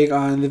Eureka's wig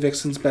on the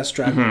Vixen's best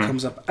drag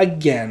comes up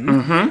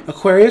again.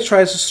 Aquaria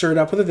tries to stir it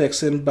up with a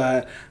Vixen,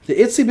 but the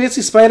itsy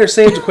bitsy spider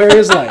saved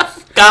Aquaria's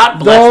life. God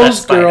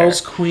bless Those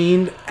girls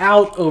queened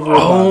out over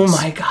Oh bugs.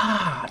 my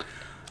god.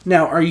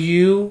 Now, are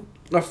you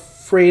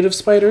afraid of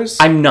spiders?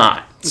 I'm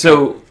not.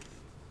 So,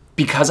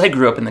 because I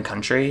grew up in the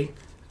country,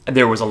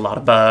 there was a lot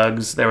of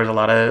bugs, there was a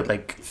lot of,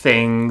 like,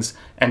 things,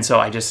 and so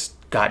I just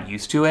got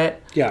used to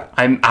it. Yeah.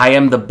 I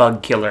am the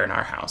bug killer in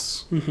our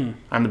house.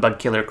 I'm the bug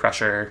killer,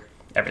 crusher,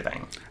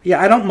 everything.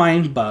 Yeah, I don't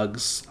mind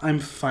bugs. I'm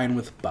fine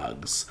with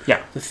bugs.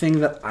 Yeah. The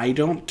thing that I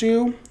don't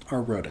do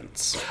are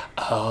rodents.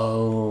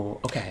 Oh,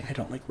 okay. I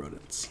don't like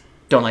rodents.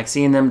 Don't like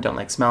seeing them, don't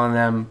like smelling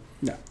them,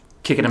 No.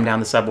 kicking them down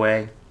the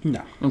subway.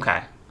 No.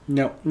 Okay.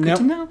 No. Good No.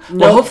 to know. No.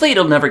 Well, hopefully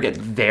it'll never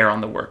get there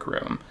on the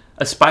workroom.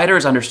 A spider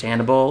is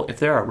understandable. If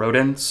there are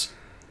rodents,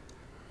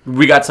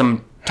 we got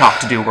some talk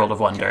to do, World of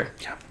Wonder.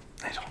 Yeah,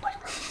 I don't like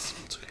rodents.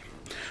 It's okay.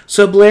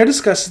 So Blair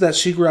discusses that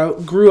she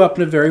grew up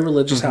in a very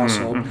religious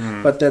household,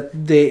 but that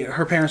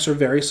her parents are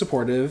very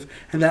supportive,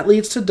 and that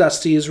leads to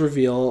Dusty's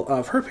reveal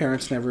of her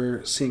parents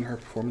never seeing her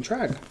perform in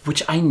drag.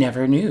 Which I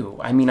never knew.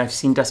 I mean, I've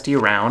seen Dusty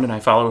around, and I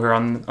follow her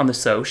on the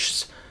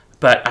socials,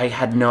 but I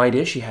had no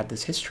idea she had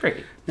this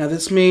history. Now,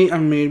 I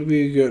may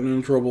be getting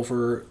in trouble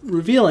for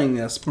revealing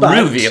this, but...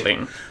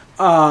 Revealing.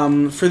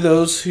 For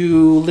those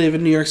who live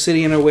in New York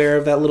City and are aware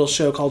of that little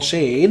show called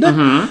Shade,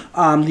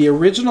 the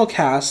original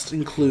cast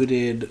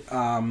included...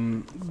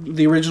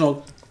 the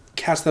original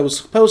cast that was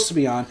supposed to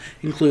be on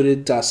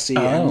included Dusty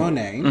and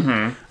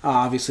Monet.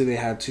 Obviously, they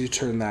had to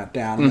turn that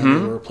down, and then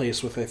they were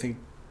replaced with, I think,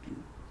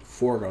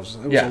 4 girls.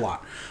 It was a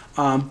lot.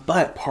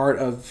 But part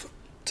of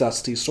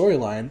Dusty's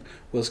storyline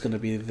was going to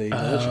be the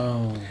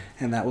religion.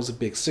 And that was a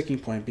big sticking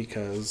point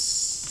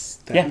because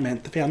that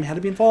meant the family had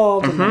to be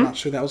involved, and I'm not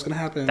sure that was going to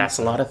happen. That's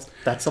a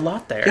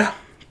lot there. Yeah.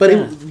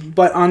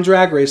 But on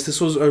Drag Race, this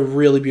was a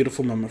really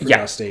beautiful moment for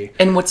Dusty.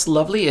 And what's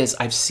lovely is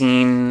I've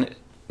seen,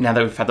 now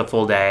that we've had the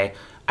full day,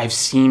 I've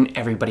seen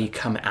everybody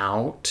come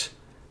out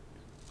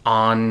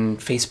on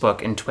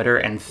Facebook and Twitter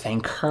and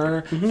thank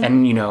her.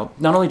 And, you know,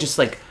 not only just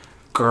like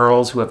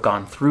girls who have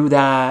gone through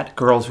that,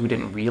 girls who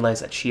didn't realize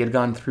that she had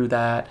gone through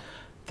that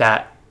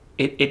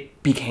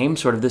it became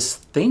sort of this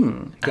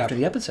thing after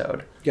the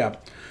episode. Yeah.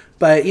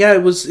 But yeah,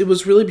 it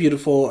was really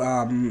beautiful.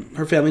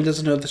 Her family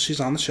doesn't know that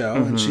she's on the show,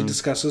 and she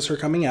discusses her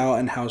coming out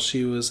and how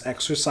she was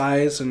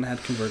exercised and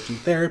had conversion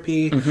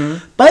therapy.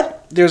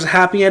 But there's a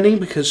happy ending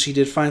because she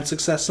did find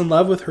success in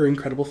love with her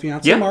incredible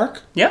fiancé,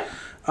 Mark. Yeah.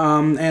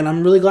 And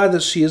I'm really glad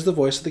that she is the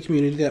voice of the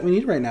community that we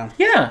need right now.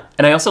 Yeah.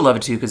 And I also love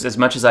it too because as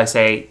much as I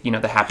say, you know,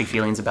 the happy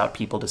feelings about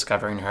people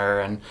discovering her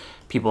and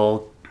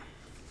people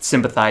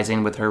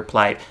sympathizing with her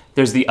plight,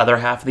 there's the other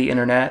half of the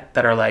internet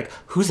that are like,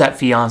 who's that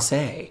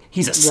fiancé?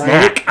 He's a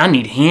snack. I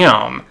need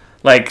him.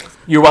 Like,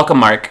 you're welcome,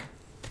 Mark.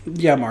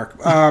 Yeah, Mark.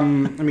 I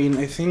mean,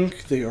 I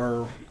think they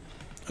are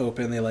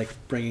open. They like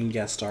bringing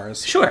guest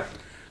stars. Sure.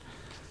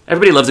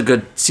 Everybody loves a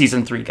good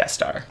season 3 guest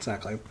star.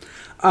 Exactly.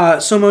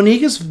 So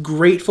Monique is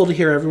grateful to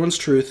hear everyone's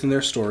truth and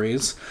their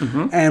stories.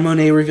 And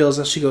Monet reveals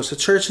that she goes to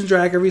church and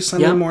drag every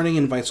Sunday morning,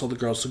 invites all the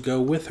girls to go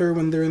with her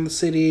when they're in the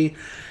city.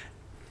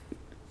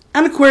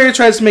 And Aquaria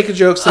tries to make a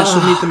joke so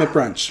she'll meet them at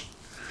brunch.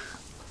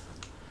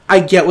 I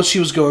get what she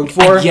was going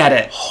for. I get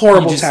it.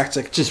 Horrible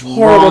tactic. Just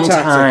horrible wrong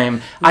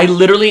time. I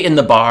literally in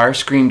the bar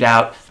screamed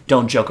out,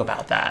 "Don't joke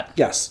about that."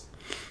 Yes.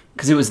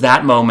 Because it was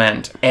that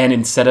moment, and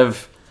instead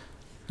of,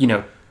 you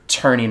know,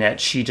 turning it,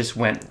 she just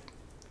went,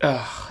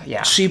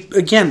 yeah. She,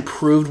 again,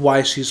 proved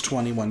why she's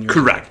 21 years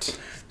old. Correct.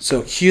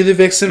 So cue the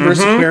Vixen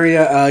versus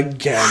Aquaria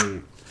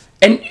again.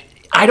 And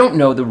I don't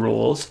know the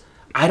rules.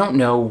 I don't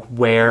know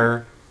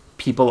where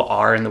people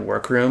are in the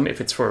workroom,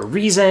 if it's for a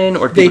reason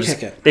or they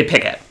pick it. They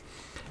pick it.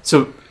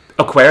 So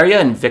Aquaria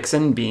and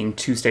Vixen being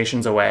 2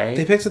 stations away.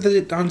 They picked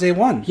it on day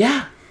 1.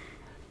 Yeah.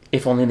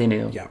 If only they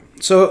knew. Yeah.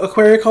 So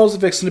Aquaria calls the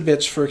Vixen a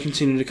bitch for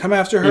continuing to come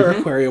after her.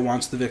 Aquaria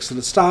wants the Vixen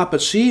to stop,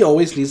 but she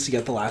always needs to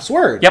get the last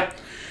word. Yep.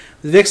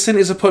 The Vixen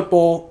is a pit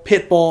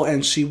bull,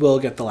 and she will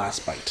get the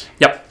last bite.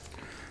 Yep.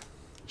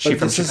 But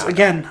this is,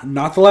 again,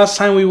 not the last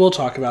time we will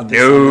talk about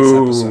this in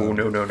this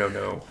episode.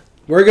 No.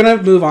 We're going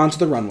to move on to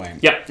the runway.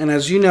 Yep. And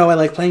as you know, I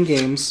like playing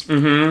games.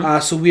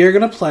 So we are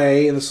going to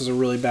play, and this is a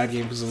really bad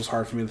game because it was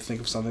hard for me to think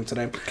of something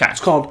today. Okay.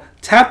 It's called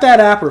Tap That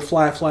App or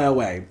Fly, Fly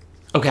Away.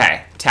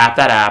 Okay. Tap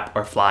that app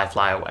or fly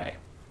away.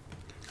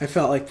 I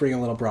felt like bringing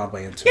a little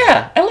Broadway into it.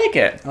 Yeah, I like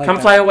it. like Come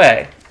that. fly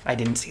away. I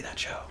didn't see that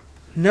show.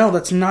 No,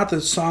 that's not the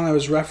song I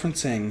was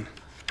referencing.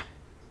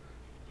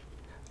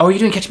 Oh, are you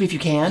doing Catch Me If You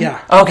Can?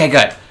 Yeah. Okay,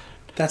 good.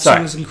 That Sorry.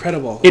 song is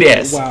incredible. It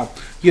is. Wow.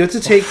 You have to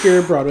take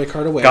your Broadway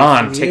card away.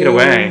 Gone. Take it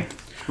away.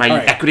 My All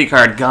right. equity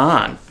card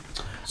gone.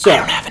 So, I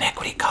don't have an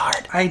equity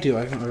card. I do.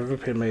 I haven't ever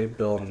paid my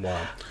bill in a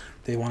while.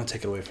 They want to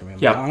take it away from me.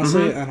 Yep. But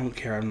honestly, I don't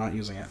care. I'm not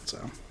using it. So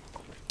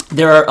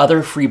There are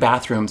other free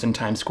bathrooms in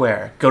Times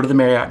Square. Go to the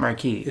Marriott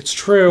Marquis. it's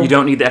true. You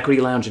don't need the Equity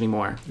Lounge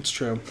anymore. It's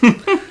true.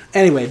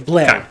 Anyway,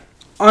 Blair. Okay.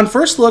 On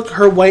first look,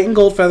 her white and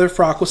gold feather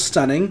frock was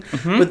stunning,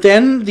 but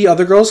then the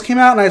other girls came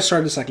out and I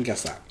started to second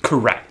guess that.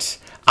 Correct.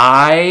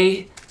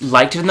 I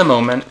liked it in the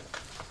moment.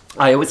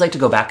 I always like to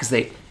go back because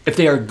if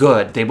they are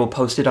good, they will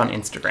post it on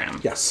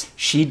Instagram. Yes.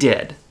 She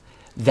did.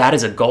 That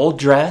is a gold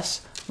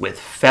dress with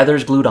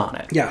feathers glued on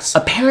it. Yes.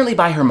 Apparently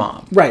by her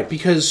mom. Right,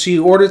 because she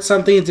ordered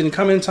something, it didn't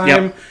come in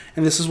time,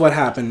 and this is what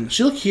happened.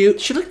 She looked cute.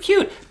 She looked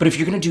cute. But if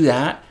you're going to do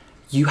that,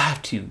 you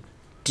have to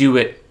do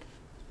it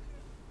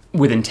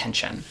with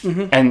intention.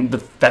 And the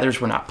feathers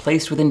were not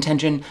placed with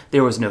intention.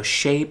 There was no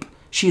shape.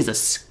 She is a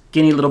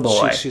skinny little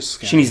boy. She's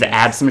skinny. She needs to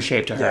add some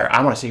shape to her. Yeah.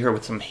 I want to see her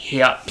with some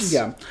hips.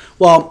 Yeah.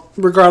 Well,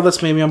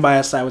 regardless, maybe I'm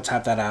biased, I would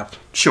tap that app.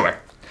 Sure.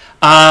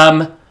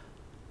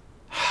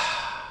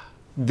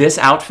 This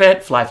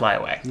outfit, fly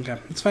away. Okay,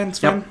 it's fine, it's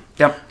fine.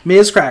 Yep.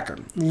 Ms. Cracker.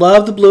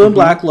 Love the blue and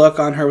black look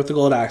on her with the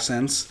gold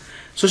accents.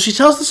 So she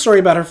tells the story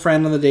about her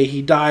friend on the day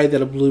he died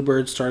that a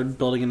bluebird started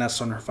building a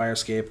nest on her fire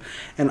escape.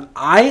 And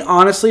I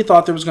honestly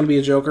thought there was going to be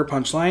a Joker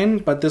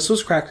punchline, but this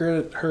was Cracker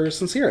at her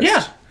sincerest.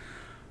 Yeah.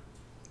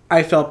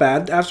 I felt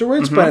bad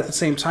afterwards, but at the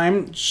same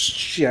time,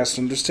 she has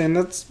to understand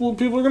that's what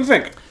people are going to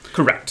think.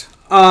 Correct.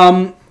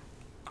 I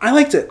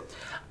liked it.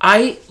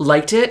 I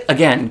liked it.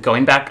 Again,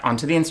 going back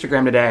onto the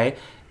Instagram today,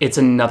 it's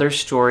another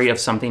story of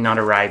something not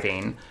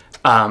arriving.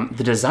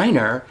 The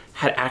designer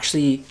had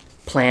actually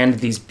planned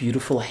these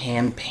beautiful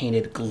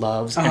hand-painted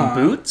gloves and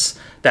boots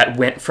that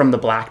went from the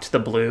black to the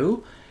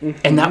blue.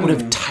 And that would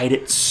have tied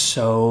it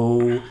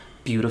so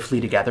beautifully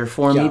together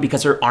for me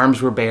because her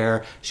arms were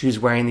bare. She was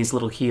wearing these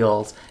little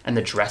heels, and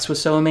the dress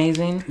was so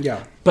amazing.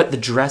 Yeah. But the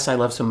dress I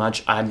love so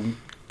much, I'm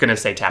going to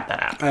say tap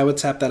that app. I would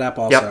tap that app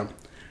also. Yep.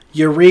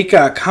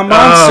 Eureka! Come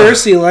on,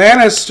 Cersei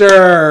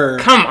Lannister!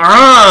 Come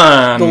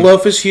on! The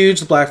loaf is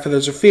huge, the black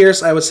feathers are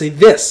fierce. I would say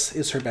this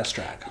is her best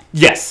drag.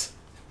 Yes.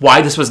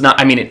 Why this was not...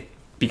 I mean,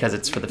 because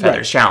it's for the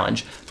Feathers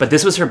Challenge. But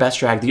this was her best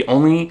drag. The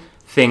only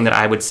thing that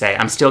I would say...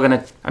 I'm still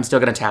gonna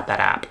tap that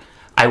app.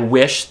 I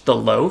wish the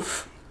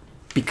loaf...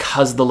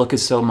 Because the look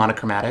is so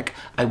monochromatic,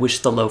 I wish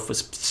the loaf was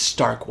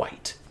stark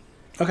white.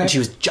 Okay. And she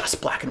was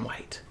just black and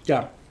white.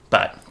 Yeah.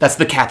 But that's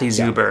the Kathy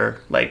Zuber,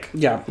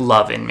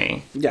 love in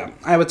me. Yeah,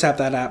 I would tap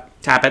that app.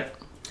 Tap it.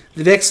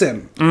 The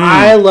Vixen.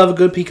 I love a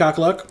good peacock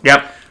look.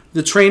 Yep.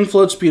 The train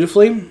floats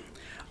beautifully.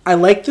 I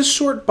like this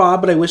short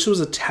bob, but I wish it was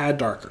a tad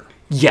darker.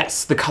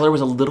 Yes, the color was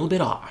a little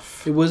bit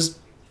off. It was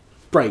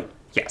bright.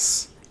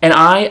 Yes. And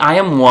I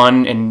am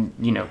one, and,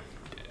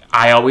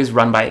 I always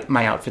run by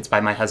my outfits by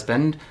my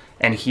husband,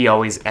 and he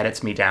always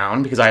edits me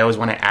down because I always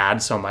want to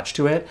add so much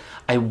to it.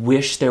 I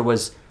wish there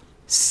was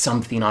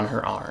something on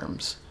her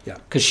arms. Yeah.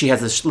 Because she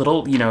has this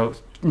little,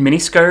 mini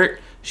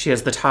skirt, she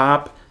has the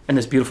top, and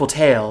this beautiful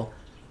tail,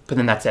 but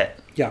then that's it.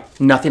 Yeah.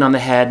 Nothing on the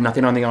head,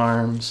 nothing on the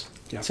arms.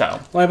 Yeah. So.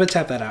 Well, I would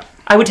tap that app.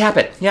 I would tap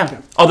it,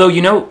 yeah. Although,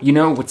 you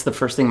know what's the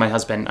first thing my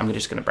husband, I'm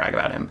just going to brag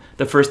about him.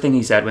 The first thing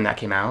he said when that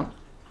came out,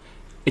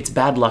 it's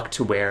bad luck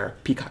to wear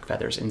peacock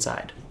feathers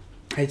inside.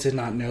 I did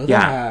not know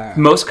Yeah. that.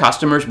 Most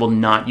customers will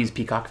not use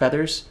peacock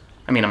feathers.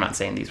 I mean, I'm not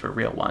saying these were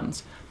real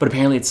ones, but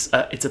apparently it's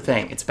a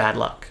thing. It's bad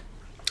luck.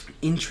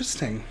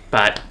 Interesting.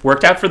 But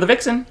worked out for the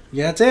Vixen.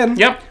 Yeah, it did.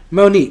 Yep.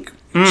 Monique.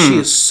 She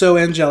is so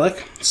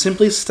angelic.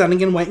 Simply stunning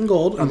in white and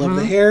gold. I love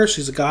the hair.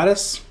 She's a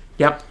goddess.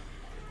 Yep.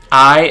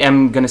 I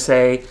am going to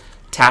say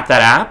tap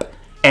that app,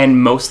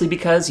 and mostly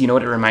because, you know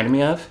what it reminded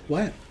me of?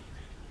 What?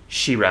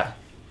 She-Ra.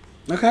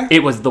 Okay.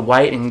 It was the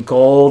white and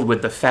gold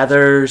with the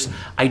feathers.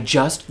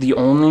 The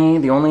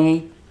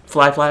only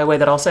fly away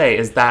that I'll say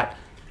is that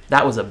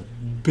was a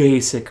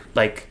basic,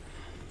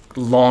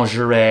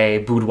 lingerie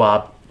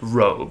boudoir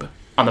robe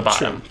on the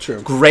bottom.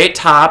 True. Great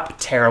top,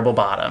 terrible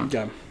bottom.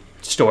 Yeah.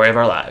 Story of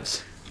our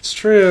lives. It's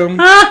true.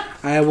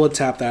 I will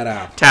tap that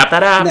app. Tap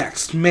that app.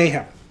 Next,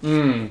 Mayhem.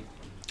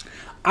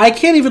 I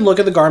can't even look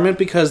at the garment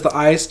because the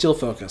eyes still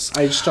focus.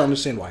 I just don't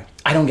understand why.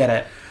 I don't get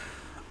it.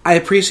 I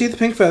appreciate the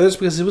pink feathers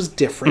because it was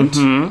different.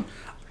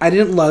 I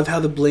didn't love how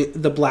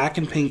the black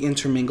and pink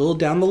intermingled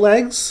down the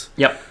legs.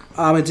 Yep.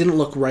 It didn't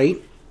look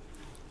right.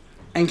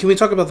 And can we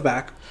talk about the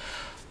back?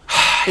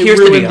 Here's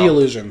the ruined deal. the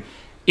illusion.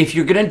 If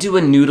you're going to do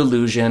a nude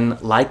illusion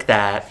like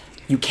that,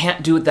 you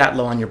can't do it that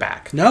low on your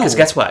back. No. Because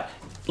guess what?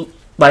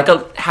 Like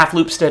a half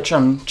loop stitch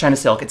on China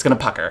Silk, it's going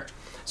to pucker.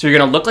 So you're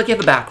going to look like you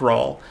have a back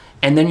roll,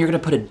 and then you're going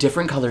to put a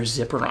different color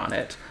zipper on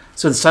it.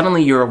 So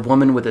suddenly you're a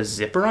woman with a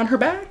zipper on her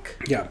back?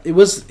 Yeah, it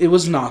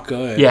was not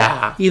good.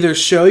 Yeah. Either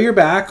show your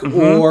back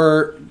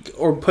or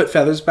put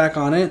feathers back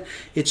on it.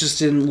 It just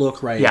didn't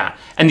look right. Yeah.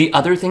 And the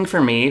other thing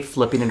for me,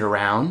 flipping it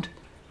around,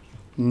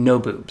 no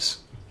boobs.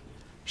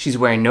 She's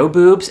wearing no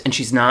boobs, and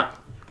she's not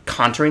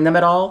contouring them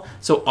at all.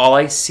 So all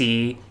I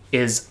see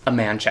is a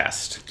man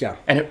chest. Yeah.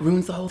 And it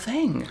ruins the whole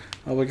thing.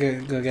 Oh, we're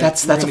gonna get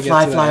That's we're a gonna get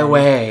fly to that.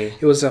 away.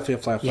 It was definitely a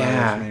fly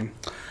Yeah. away for me.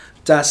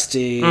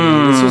 Dusty.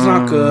 This was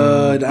not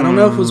good. I don't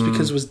know if it was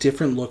because it was a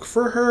different look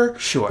for her.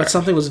 Sure. But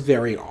something was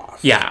very off.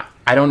 Yeah.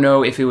 I don't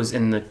know if it was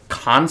in the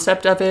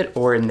concept of it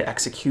or in the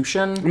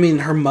execution. I mean,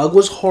 her mug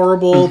was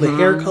horrible. The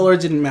hair color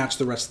didn't match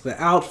the rest of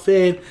the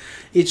outfit.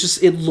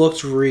 It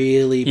looked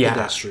really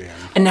pedestrian.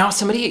 And now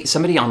somebody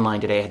online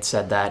today had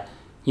said that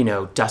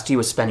Dusty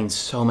was spending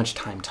so much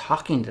time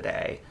talking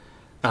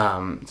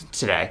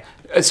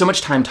so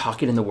much time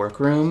talking in the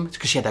workroom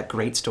because she had that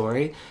great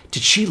story.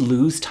 Did she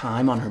lose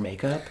time on her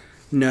makeup?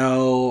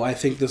 No, I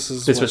think this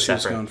was what she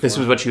was going for. This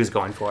was what she was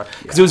going for.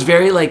 Because it was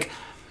very like,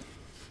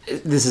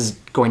 this is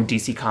going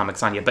DC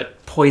Comics on you,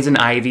 but Poison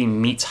Ivy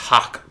meets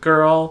Hawk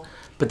Girl,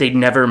 but they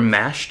never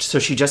meshed. So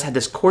she just had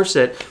this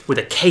corset with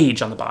a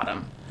cage on the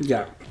bottom.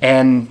 Yeah.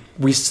 And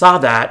we saw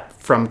that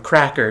from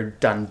Cracker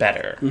done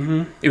better.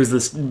 Mm-hmm. It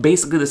was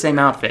basically the same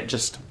outfit,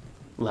 just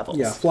levels.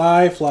 Yeah,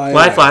 fly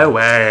away. Fly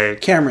away.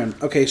 Cameron,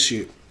 okay,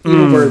 shoot.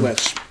 Evil Bird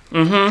Witch.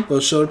 Mm-hmm.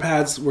 Those shoulder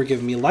pads were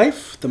giving me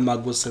life. The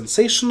mug was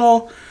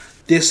sensational.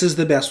 This is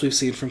the best we've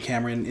seen from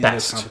Cameron in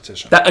this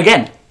competition.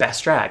 Again,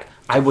 best drag.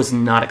 I was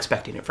not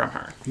expecting it from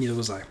her. Neither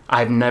was I.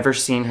 I've never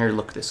seen her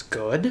look this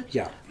good.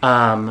 Yeah.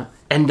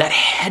 And that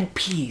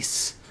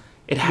headpiece.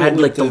 It had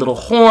like the little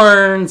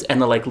horns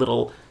and the like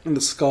little... And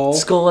the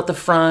skull at the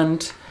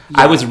front.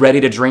 Yeah. I was ready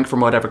to drink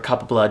from whatever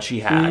cup of blood she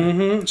had.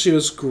 Mm-hmm. She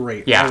was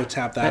great. Yeah. I would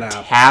tap that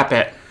out. Tap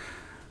it.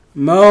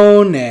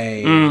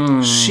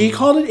 Monet. She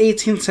called it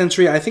 18th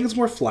century. I think it's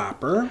more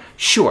flapper.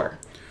 Sure.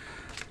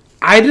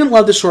 I didn't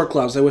love the short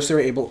gloves. I wish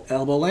they were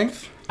elbow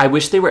length. I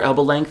wish they were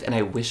elbow length, and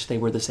I wish they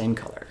were the same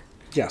color.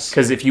 Yes.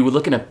 Because if you would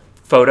look in a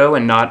photo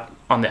and not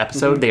on the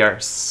episode, they are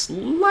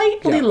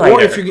slightly lighter.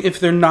 Or if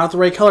they're not the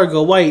right color,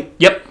 go white.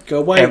 Yep.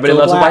 Go white. Everybody go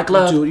loves black, a white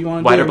glove. Do what you want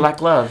to do. White or black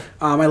glove.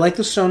 I like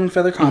the stone and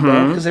feather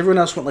combo because everyone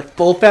else went like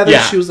full feather.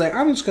 Yeah. She was like,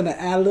 I'm just going to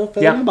add a little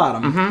feather on the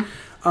bottom.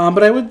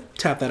 But I would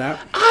tap that out.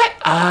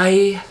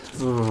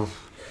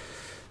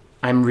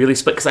 I'm really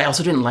split because I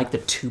also didn't like the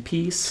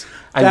two-piece.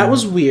 That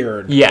was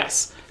weird.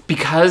 Yes.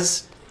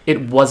 Because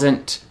it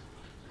wasn't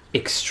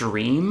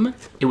extreme.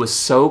 It was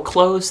so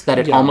close that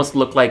it almost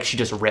looked like she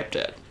just ripped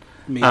it.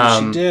 Maybe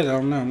she did. I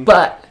don't know.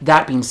 But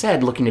that being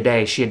said, looking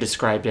today, she had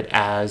described it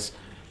as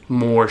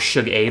more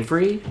Shug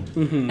Avery.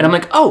 And I'm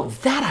like, oh,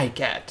 that I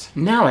get.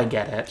 Now I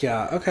get it.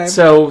 Yeah, okay.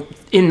 So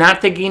in that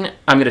thinking,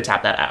 I'm going to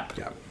tap that app.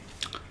 Yeah.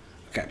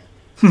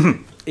 Okay.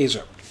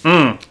 Asia.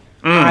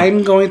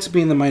 I'm going to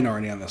be in the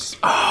minority on this.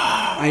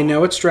 I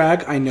know it's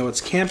drag. I know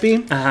it's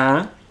campy.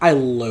 Uh-huh. I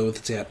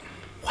loathed it.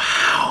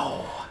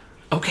 Wow.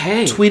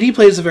 Okay. Tweety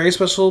plays a very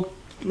special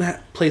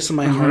place in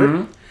my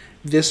heart.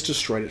 This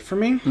destroyed it for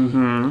me.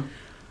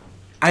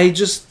 I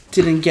just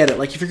didn't get it.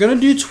 Like, if you're going to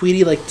do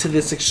Tweety, like, to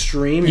this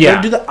extreme, you're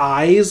going to do the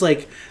eyes,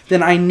 like,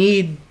 then I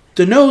need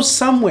the nose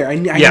somewhere. I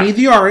need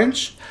the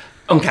orange.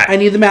 Okay. I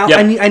need the mouth.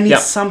 I need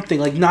something.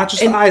 Like, not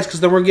just the eyes,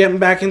 because then we're getting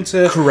back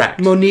into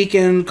Monique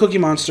and Cookie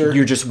Monster.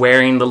 You're just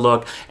wearing the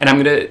look. And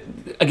I'm going to,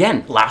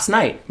 again, last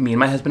night, me and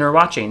my husband were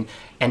watching,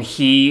 and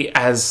he,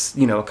 as,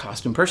 a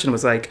costume person,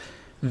 was like,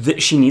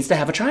 she needs to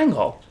have a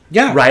triangle.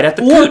 Yeah. Right at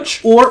the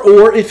cooch.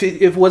 Or if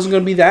it wasn't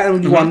going to be that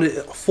and you wanted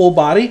a full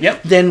body,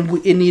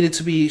 then it needed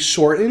to be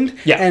shortened.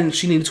 Yeah. And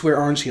she needed to wear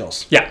orange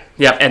heels. Yeah.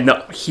 Yeah. And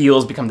the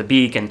heels become the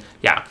beak. And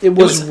it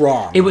was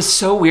wrong. It was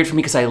so weird for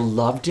me because I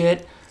loved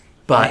it.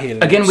 But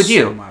again, with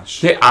you,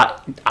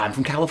 I'm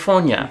from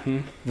California.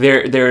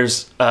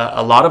 There's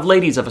a lot of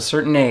ladies of a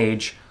certain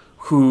age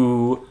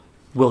who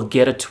will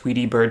get a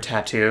Tweety Bird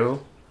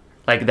tattoo.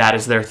 Like, that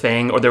is their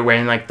thing. Or they're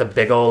wearing, like, the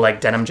big ol',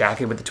 like, denim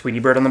jacket with the Tweety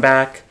Bird on the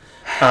back.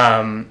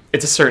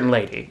 It's a certain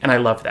lady, and I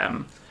love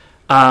them.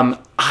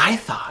 I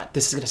thought,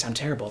 this is going to sound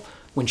terrible,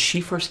 when she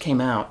first came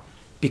out,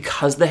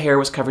 because the hair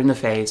was covered in the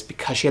face,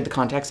 because she had the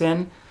contacts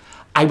in,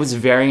 I was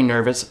very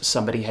nervous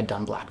somebody had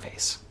done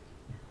blackface.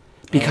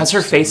 Because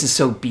her face is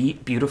so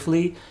beat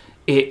beautifully,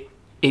 it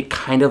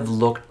kind of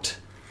looked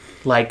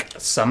like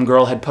some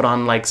girl had put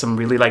on, like, some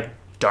really, like,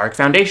 dark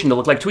foundation to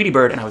look like Tweety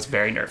Bird, and I was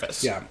very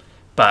nervous. Yeah.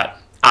 But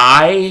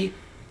I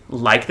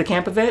like the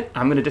camp of it.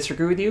 I'm going to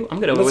disagree with you. I'm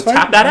going to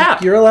tap that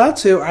app. You're allowed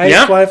to.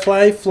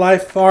 Fly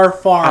far.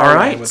 All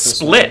right,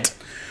 split.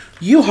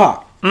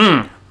 Yuha.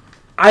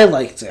 I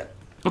liked it.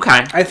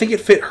 Okay. I think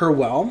it fit her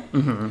well.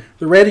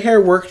 The red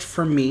hair worked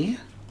for me.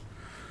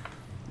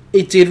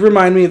 It did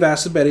remind me of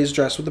Acid Betty's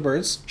Dress with the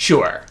Birds.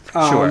 Sure.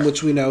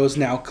 Which we know is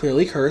now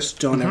clearly cursed.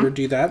 Don't ever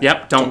do that.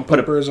 Yep. Don't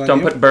put birds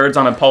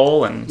on a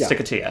pole and stick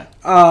it to you.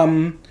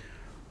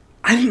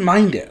 I didn't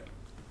mind it.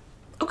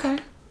 Okay.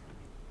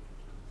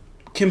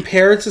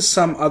 Compared to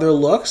some other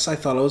looks, I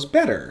thought it was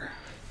better.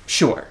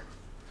 Sure.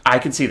 I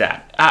could see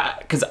that.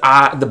 Because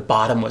the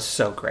bottom was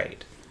so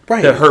great.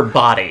 Right. Her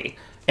body.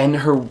 And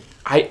her...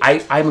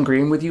 I'm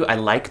agreeing with you. I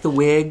like the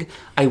wig.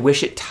 I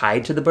wish it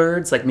tied to the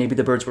birds. Like, maybe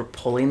the birds were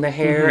pulling the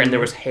hair and there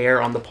was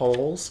hair on the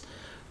poles.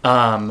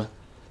 But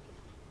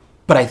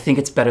I think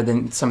it's better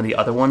than some of the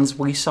other ones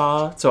we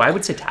saw. So I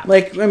would say tap.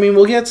 Like, I mean,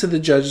 we'll get to the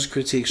judges'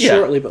 critique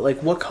shortly, but,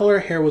 like, what color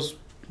hair was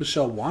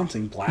Michelle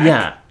wanting? Black?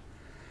 Yeah.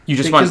 You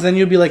just because then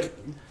you'd be like,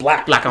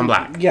 black. Black on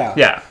black. Yeah.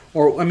 Yeah.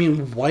 Or, I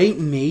mean, white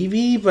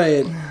maybe,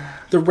 but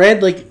the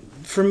red, like,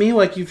 for me,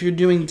 like, if you're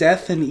doing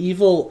death and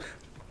evil,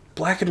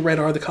 black and red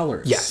are the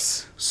colors.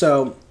 Yes.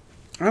 So,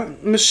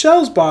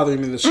 Michelle's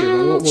bothering me this year,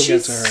 but we'll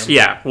get to her.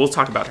 Yeah, we'll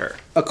talk about her.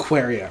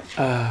 Aquaria.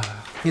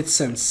 It's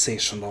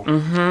sensational.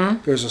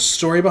 There's a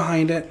story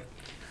behind it.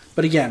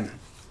 But again,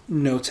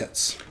 no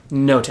tits.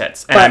 No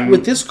tits. But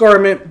with this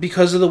garment,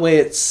 because of the way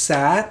it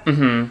sat,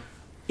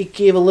 it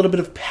gave a little bit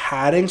of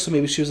padding, so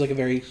maybe she was like a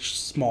very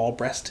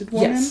small-breasted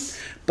woman. Yes.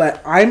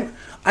 But I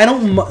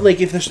don't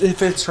like if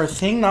it's her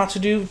thing not to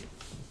do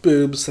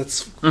boobs.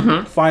 That's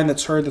fine.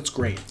 That's her. That's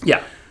great.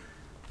 Yeah.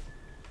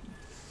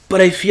 But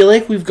I feel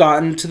like we've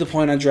gotten to the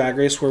point on Drag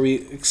Race where we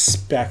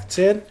expect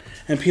it,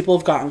 and people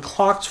have gotten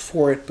clocked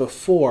for it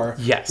before.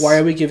 Yes. Why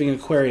are we giving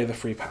Aquaria the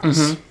free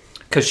pass?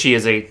 Because she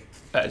is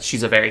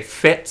she's a very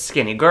fit,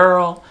 skinny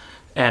girl,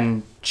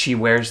 and she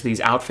wears these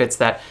outfits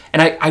that...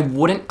 And I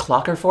wouldn't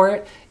clock her for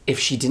it if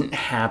she didn't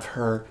have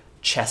her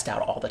chest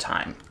out all the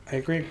time. I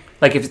agree.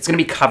 Like, if it's going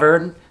to be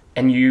covered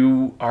and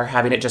you are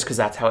having it just because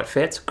that's how it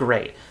fits,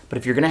 great. But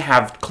if you're going to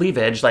have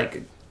cleavage,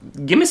 like,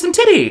 give me some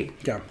titty.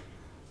 Yeah.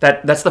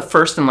 That's the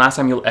first and last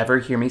time you'll ever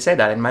hear me say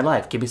that in my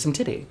life. Give me some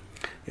titty.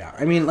 Yeah.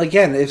 I mean,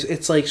 again,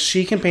 it's like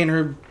she can paint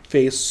her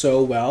face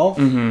so well.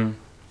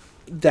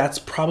 That's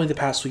probably the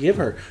pass we give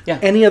her. Yeah.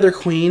 Any other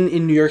queen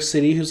in New York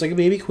City who's like a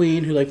baby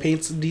queen who like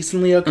paints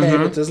decently okay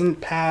but doesn't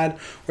pad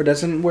or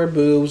doesn't wear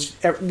boobs,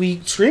 we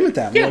scream at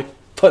them. Yeah.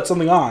 Like, put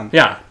something on.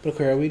 Yeah. But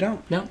Aquaria, we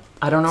don't. No,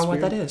 I don't know It's what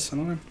weird. that is. I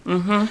don't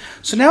know.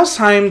 So now it's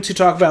time to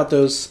talk about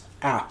those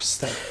apps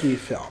that we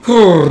filmed.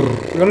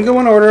 We're going to go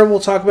in order. We'll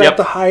talk about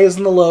the highs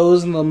and the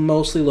lows and the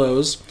mostly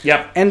lows.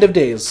 Yep. End of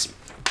days.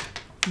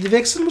 The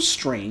Vixen was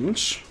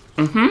strange.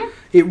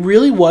 It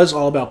really was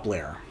all about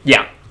Blair.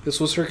 Yeah. This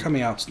was her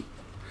coming out.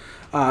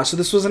 So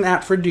this was an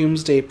app for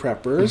Doomsday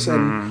Preppers,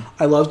 and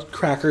I loved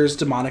Cracker's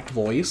demonic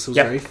voice. It was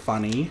very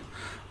funny.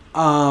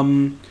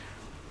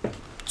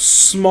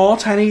 Small,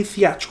 tiny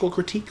theatrical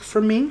critique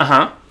from me.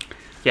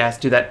 Yes,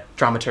 do that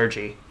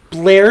dramaturgy.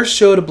 Blair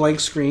showed a blank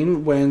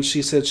screen when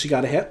she said she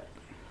got a hit.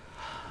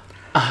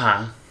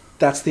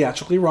 That's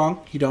theatrically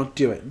wrong. You don't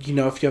do it. You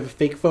know, if you have a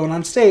fake phone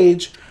on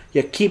stage,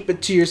 you keep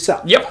it to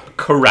yourself. Yep,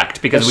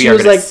 correct. Because we she are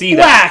was going like, to see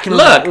whack, that. and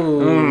Look!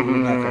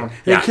 Okay.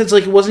 Yeah. Because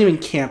like, it wasn't even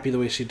campy the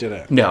way she did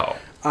it. No.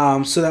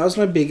 So that was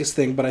my biggest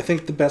thing, but I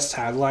think the best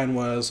tagline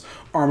was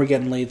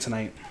Armageddon laid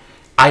tonight.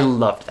 I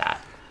loved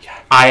that. Yeah.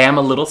 I am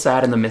a little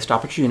sad in the missed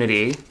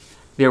opportunity.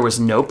 There was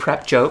no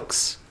prep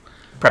jokes.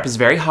 Prep is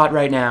very hot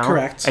right now.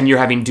 Correct. And you're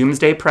having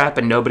Doomsday Prep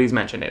and nobody's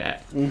mentioning it.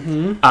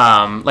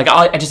 Like,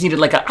 I just needed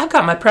like I've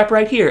got my prep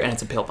right here, and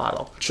it's a pill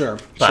bottle. Sure.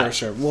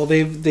 But- Well,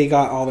 they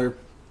got all their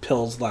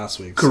pills last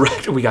week.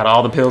 Correct. We got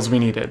all the pills we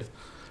needed.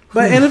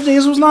 But End of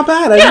Days was not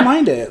bad. I didn't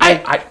mind it.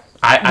 Like,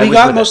 I we was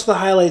got with most it. of the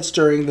highlights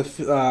during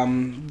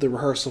the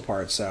rehearsal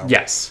part. So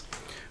Yes.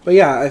 But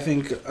yeah, I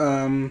think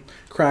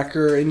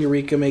Cracker and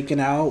Eureka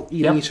making out,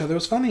 eating Yep. each other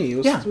was funny.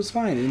 It was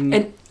fine.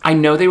 And I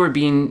know they were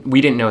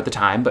we didn't know at the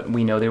time, but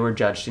we know they were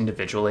judged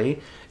individually.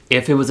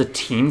 If it was a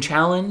team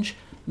challenge,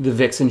 the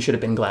Vixen should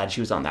have been glad she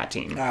was on that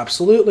team.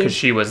 Absolutely. Because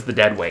she was the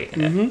dead weight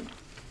in it.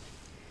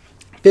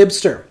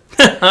 Fibster.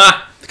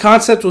 The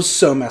concept was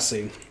so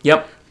messy.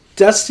 Yep.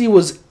 Dusty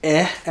was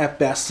at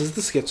best as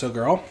the schizo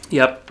girl.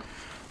 Yep.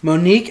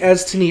 Monique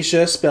as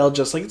Tanisha, spelled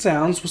just like it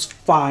sounds, was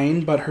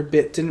fine, but her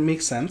bit didn't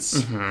make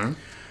sense.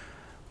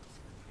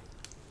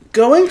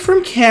 Going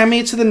from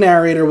Cammy to the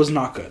narrator was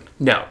not good.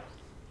 No.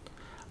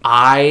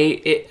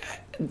 I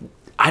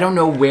don't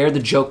know where the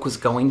joke was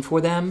going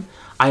for them.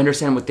 I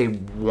understand what they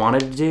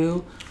wanted to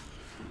do.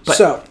 But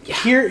So,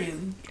 here...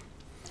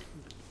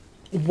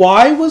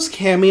 Why was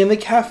Cammy in the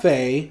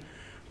cafe,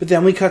 but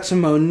then we cut to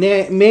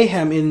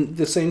Mayhem in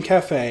the same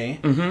cafe?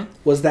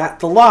 Was that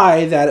the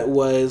lie that it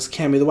was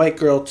Cammy the white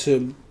girl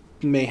to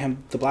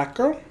Mayhem the black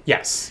girl?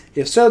 Yes.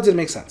 If so, it didn't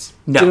make sense.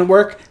 No. Didn't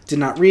work, did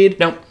not read.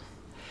 No.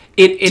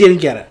 It didn't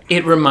get it.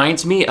 It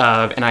reminds me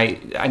of, and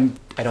I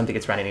don't think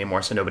it's running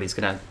anymore, so nobody's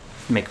going to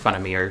make fun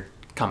of me or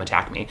come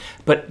attack me.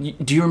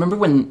 But do you remember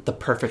when The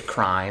Perfect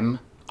Crime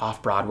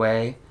off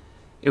Broadway?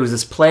 It was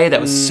this play that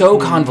was so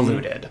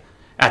convoluted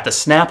at the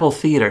Snapple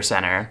Theater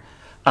Center.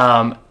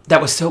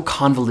 That was so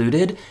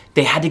convoluted,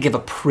 they had to give a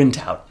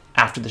printout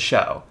after the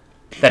show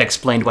that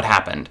explained what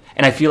happened.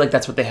 And I feel like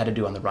that's what they had to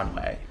do on the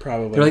runway.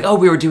 Probably. They're like, oh,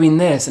 we were doing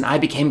this, and I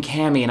became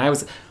Cammy, and I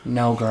was...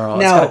 No, girl,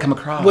 it's got to come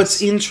across.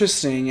 What's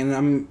interesting, and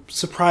I'm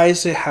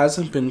surprised it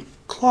hasn't been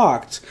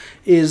clocked,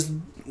 is...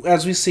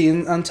 As we see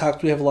in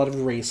Untucked, we have a lot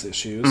of race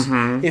issues.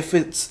 If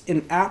it's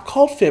an app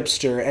called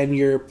Fibster and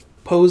you're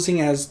posing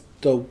as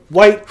the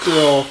white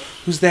girl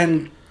who's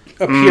then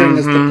appearing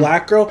as the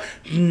black girl,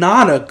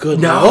 not a good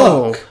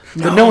look.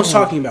 But no one's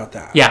talking about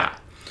that. Yeah.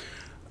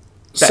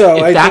 So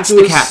if I that's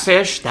think the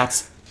catfish,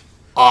 that's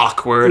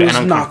awkward it was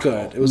and not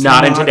uncomfortable. good. It was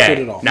not in good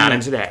today. at all. Not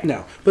in today.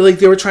 No. But like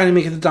they were trying to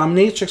make it the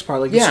dominatrix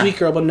part, like the Yeah. sweet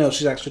girl, but no,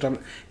 she's actually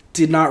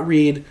did not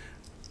read.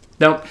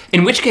 No.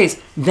 In which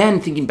case, then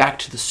thinking back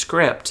to the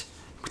script,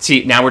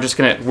 see, now we're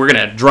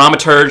gonna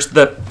dramaturge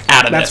the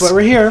out of this. That's why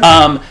we're here.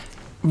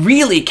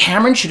 Really,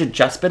 Cameron should have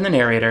just been the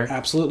narrator.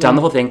 Absolutely. Done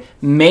the whole thing.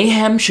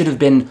 Mayhem should have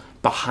been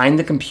behind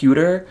the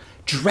computer,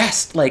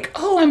 dressed like,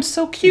 oh, I'm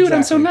so cute,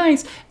 I'm so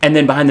nice. And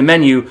then behind the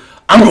menu,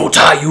 I'm gonna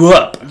tie you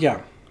up.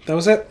 Yeah. That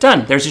was it.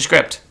 Done. There's your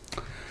script.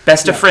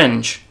 Best of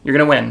Fringe. You're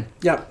gonna win.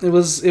 Yeah, it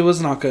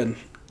was not good.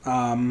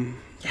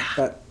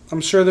 But I'm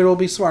sure there will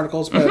be some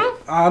articles,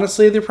 but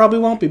honestly, there probably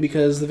won't be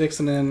because the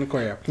Vixen and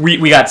Aquaria.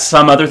 We got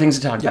some other things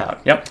to talk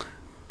about. Yep.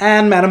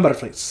 And Madame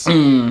Butterflies.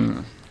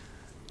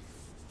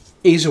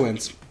 Asia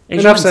wins.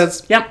 Asia Enough wins.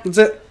 said. Yep.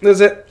 That's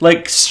it.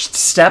 Like,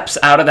 steps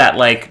out of that,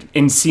 like,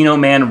 Encino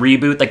Man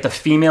reboot, like the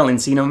female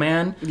Encino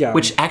Man. Yeah.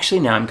 Which actually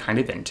now I'm kind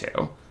of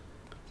into.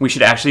 We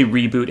should actually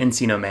reboot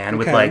Encino Man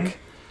with, like,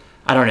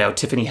 I don't know,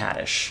 Tiffany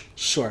Haddish.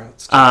 Sure.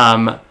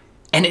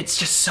 And it's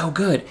just so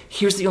good.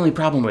 Here's the only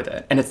problem with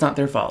it, and it's not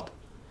their fault.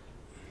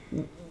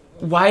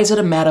 Why is it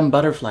a Madame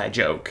Butterfly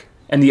joke?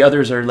 And the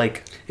others are,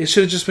 like... It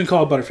should have just been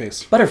called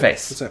Butterface.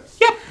 Butterface. That's it.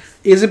 Yep.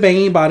 Is a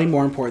banging body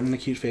more important than a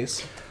cute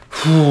face?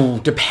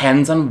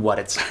 Depends on what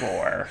it's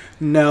for.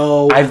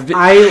 No.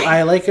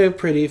 I like a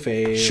pretty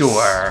face.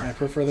 Sure. I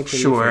prefer the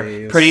pretty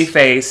face. Pretty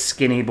face,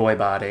 skinny boy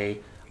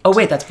body. Oh,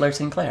 wait, that's Blair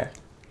Sinclair.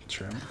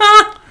 True.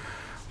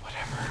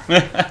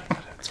 Whatever.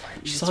 That's fine.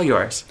 She's all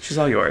yours. She's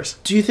all yours.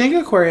 Do you think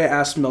Aquaria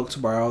asked Milk to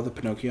borrow the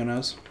Pinocchio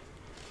nose?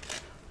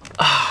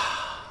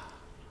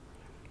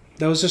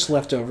 That was just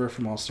left over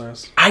from All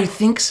Stars. I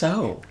think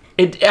so.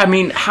 I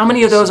mean, how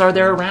many of those are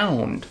there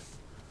around?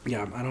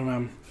 Yeah, I don't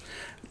know.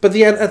 But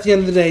at the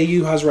end of the day,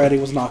 Yuha's writing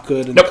was not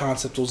good, and the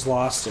concept was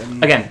lost.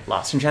 And again,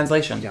 lost in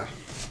translation. Yeah.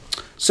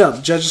 So,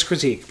 judges'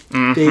 critique.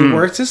 They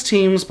worked as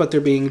teams, but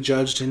they're being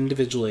judged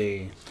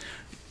individually.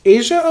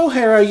 Asia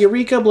O'Hara,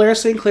 Eureka, Blair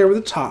St. Clair were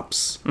the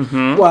tops,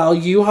 while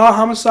Yuha,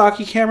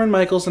 Hamasaki, Cameron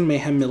Michaels, and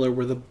Mayhem Miller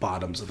were the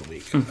bottoms of the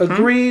week.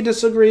 Agree,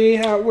 disagree?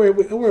 Where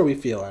are we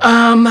feeling?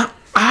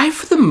 I,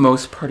 for the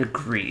most part,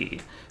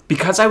 agree.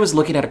 Because I was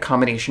looking at a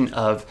combination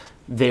of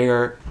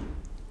their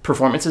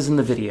performances in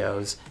the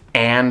videos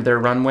and their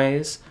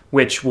runways,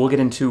 which we'll get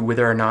into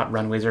whether or not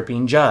runways are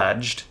being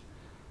judged.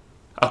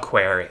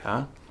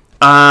 Aquaria.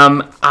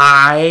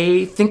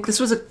 I think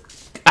this was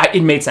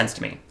it made sense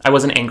to me. I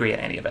wasn't angry at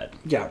any of it.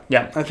 Yeah.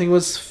 I think it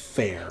was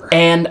fair.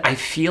 And I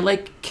feel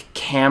like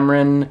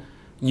Cameron,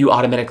 you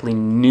automatically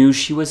knew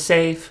she was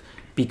safe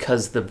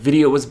because the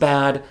video was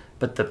bad,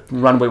 but the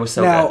runway was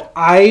so good. Now,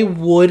 I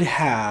would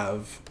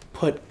have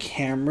put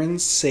Cameron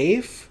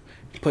safe,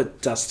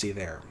 put Dusty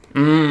there.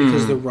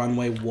 Because the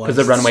runway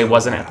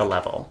wasn't at the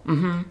level.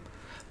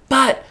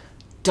 But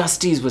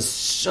Dusty's was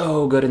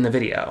so good in the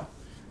video.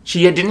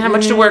 She didn't have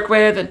much to work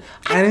with. And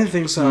I didn't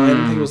think so. I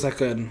didn't think it was that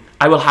good.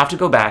 I will have to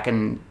go back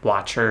and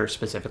watch her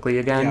specifically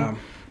again. Yeah.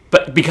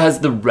 But because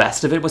the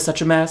rest of it was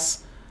such a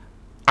mess,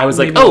 I was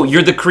like, oh,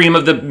 you're the cream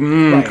of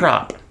the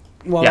crop.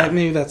 Well,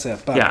 maybe that's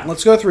it. But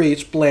let's go through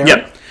each. Blair.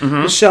 Yep.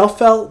 Michelle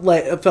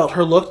felt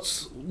her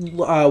looks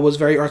was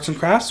very arts and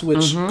crafts,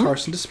 which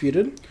Carson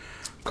disputed.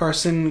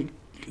 Carson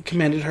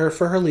commended her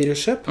for her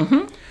leadership.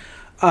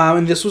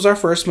 And this was our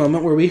first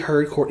moment where we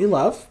heard Courtney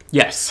Love.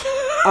 Yes.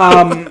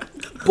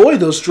 Boy,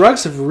 those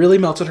drugs have really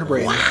melted her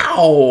brain.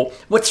 Wow.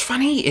 What's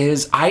funny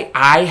is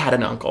I had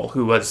an uncle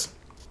who was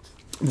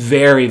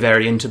very,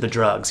 very into the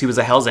drugs. He was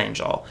a Hell's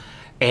Angel.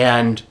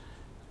 And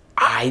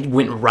I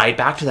went right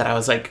back to that. I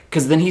was like,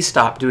 because then he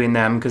stopped doing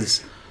them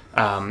because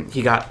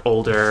he got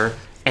older.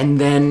 And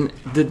then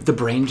the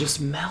brain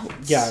just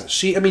melts. Yeah,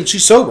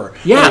 she's sober.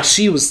 Yeah. Like,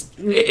 she was...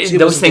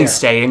 those things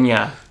stay in,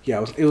 yeah.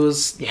 Yeah, it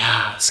was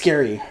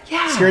scary.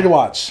 Yeah. Scary to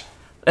watch.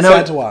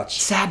 Sad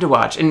to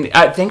watch. And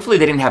thankfully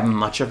they didn't have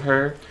much of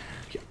her.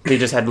 They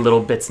just had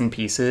little bits and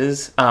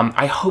pieces.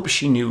 I hope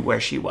she knew where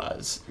she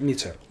was. Me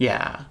too.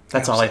 Yeah,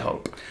 that's all I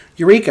hope.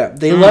 Eureka.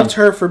 They loved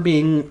her for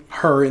being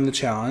her in the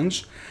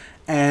challenge.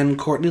 And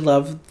Courtney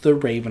loved the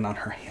raven on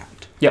her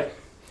hand. Yep.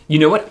 You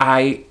know what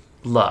I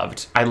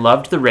loved? I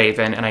loved the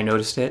raven, and I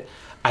noticed it.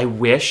 I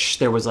wish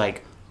there was,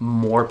 like,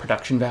 more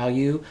production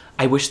value.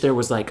 I wish there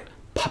was, like,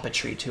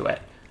 puppetry to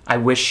it. I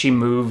wish she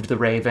moved the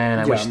raven.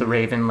 I wish the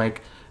raven,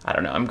 like... I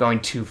don't know. I'm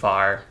going too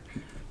far.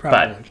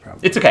 Probably.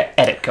 It's okay.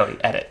 Edit, Cody.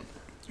 Edit.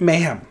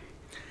 Mayhem.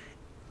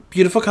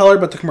 Beautiful color,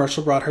 but the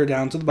commercial brought her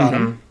down to the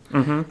bottom.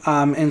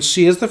 And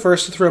she is the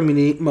first to throw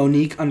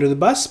Monique under the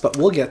bus, but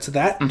we'll get to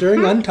that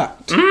during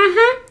Untucked.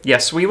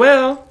 Yes, we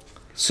will.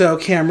 So,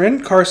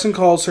 Carson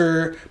calls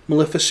her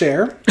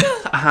Maleficere.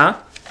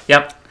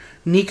 Yep.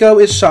 Nico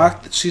is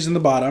shocked that she's in the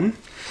bottom.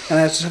 And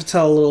I just have to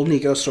tell a little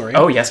Nico story.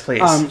 Oh, yes,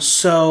 please.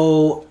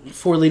 So,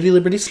 for Lady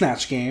Liberty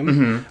Snatch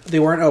Game, they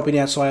weren't open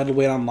yet, so I had to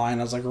wait online.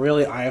 I was like,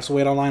 really? I have to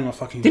wait online? I'm a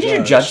fucking judge. Did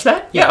you judge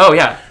that? Yeah. Oh,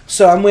 yeah.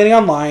 So, I'm waiting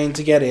online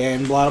to get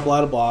in, blah,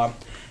 blah, blah, blah.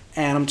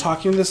 And I'm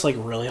talking to this, like,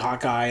 really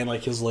hot guy and,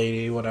 like, his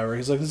lady, whatever.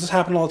 He's like, does this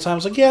happen all the time? I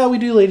was like, yeah, we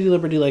do Lady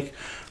Liberty, like,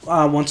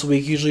 once a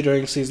week, usually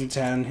during season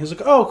 10. He's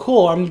like, oh,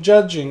 cool, I'm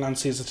judging on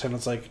season 10.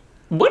 It's like...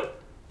 What?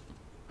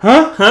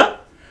 Huh?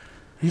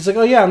 He's like,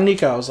 oh, yeah, I'm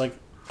Nico. I was like...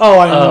 Oh,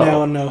 I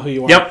now know who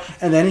you are. Yep.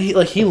 And then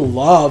he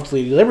loved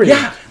Lady Liberty.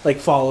 Yeah. Like,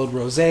 followed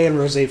Rosé, and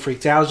Rosé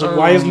freaked out. I was like,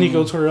 why is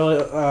Nico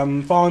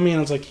following me? And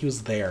I was like, he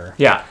was there.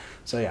 Yeah.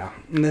 So, yeah.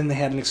 And then they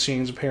had an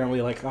exchange,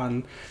 apparently, like,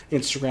 on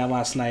Instagram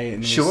last night.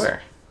 And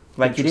sure.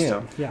 Like you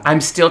do. Yeah. I'm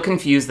still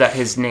confused that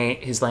his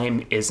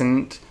name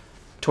isn't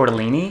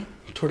Tortellini.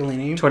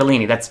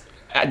 Tortellini. That's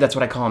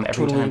what I call him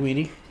every time.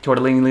 Tortellini.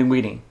 Tortellini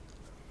Weenie.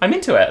 I'm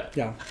into it.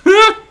 Yeah.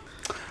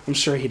 I'm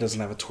sure he doesn't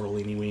have a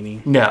tortellini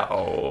weenie.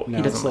 No,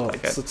 he doesn't look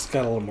like it. It's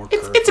got a little more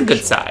curve. It's a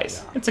good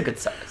size. Yeah. It's a good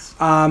size.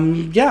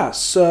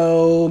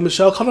 So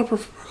Michelle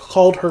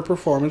called her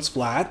performance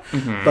flat,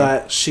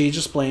 but she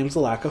just blames the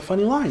lack of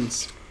funny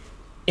lines.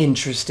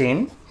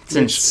 Interesting,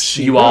 since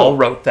you all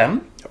wrote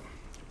them.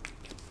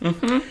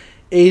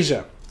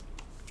 Asia.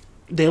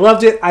 They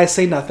loved it. I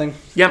say nothing.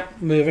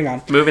 Yep. Moving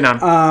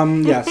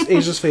on. Yes,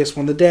 Asia's face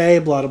won the day.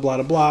 Blah, blah,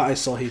 blah, blah. I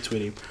still hate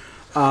Tweety.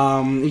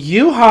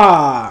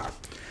 Yuha.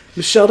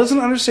 Michelle doesn't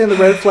understand the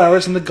red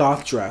flowers in the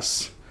goth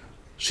dress.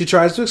 She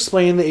tries to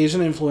explain the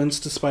Asian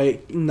influence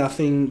despite no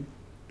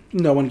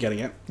one getting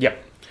it.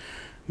 Yep.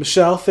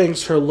 Michelle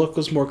thinks her look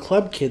was more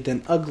club kid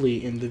than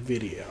ugly in the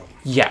video.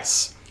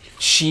 Yes.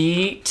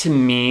 She, to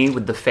me,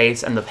 with the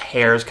face and the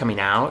hairs coming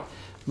out,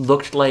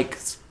 looked like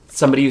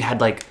somebody who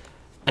had, like,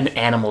 an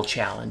animal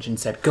challenge and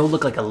said, go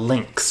look like a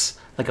lynx,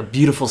 like a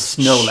beautiful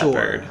snow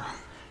leopard.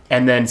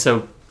 And then,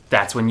 so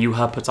that's when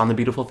Yuha puts on the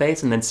beautiful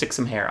face and then sticks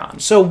some hair on.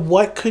 So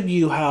what could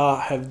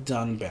Yuha have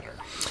done better?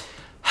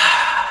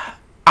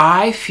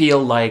 I feel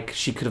like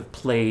she could have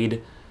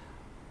played,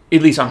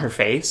 at least on her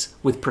face,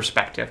 with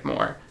perspective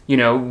more. You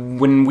know,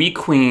 when we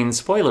queens,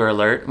 spoiler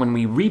alert, when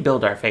we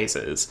rebuild our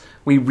faces,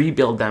 we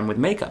rebuild them with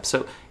makeup.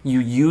 So you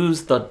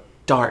use the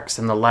darks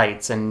and the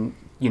lights and,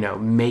 you know,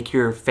 make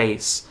your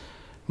face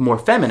more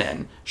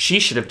feminine. She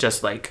should have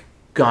just, like,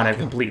 gone a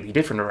completely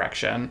different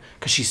direction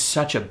because she's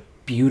such a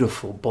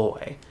beautiful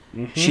boy.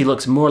 She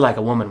looks more like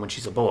a woman when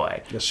she's a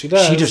boy. Yes, she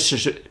does. She just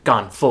should have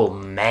gone full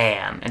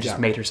man and just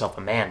made herself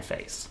a man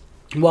face.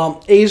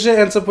 Well, Asia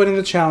ends up winning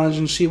the challenge,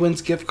 and she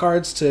wins gift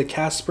cards to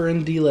Casper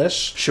and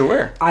Delish.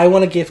 Sure. I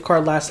won a gift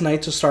card last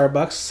night to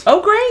Starbucks.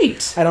 Oh,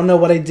 great. I don't know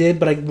what I did,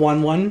 but I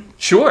won one.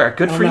 Sure,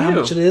 good for you. I don't know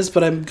how much it is,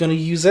 but I'm going to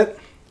use it.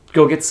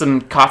 Go get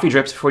some coffee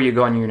drips before you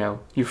go on, your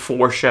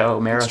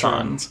 4-show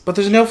marathons. But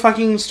there's no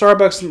fucking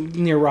Starbucks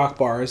near Rock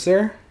Bar, is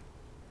there?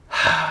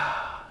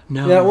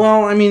 No. Yeah,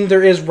 well, I mean,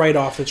 there is right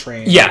off the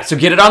train. Yeah, so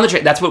get it on the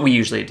train. That's what we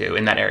usually do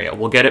in that area.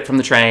 We'll get it from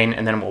the train,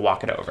 and then we'll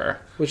walk it over.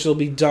 Which will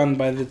be done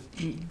by the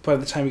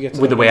time you get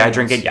to with the way I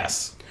drink it,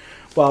 yes.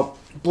 Well,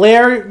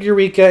 Blair,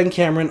 Eureka, and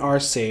Cameron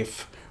are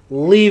safe,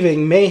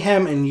 leaving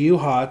Mayhem and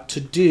Yuha to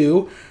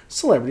do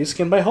Celebrity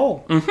Skin by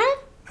Hole.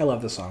 I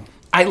love this song.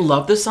 I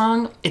love this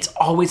song. It's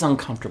always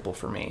uncomfortable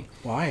for me.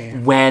 Why?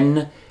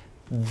 When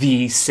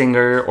the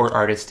singer or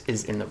artist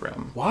is in the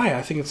room. Why?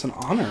 I think it's an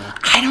honor.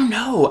 I don't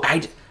know.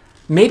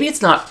 Maybe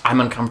it's not I'm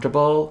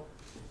uncomfortable.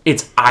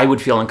 It's I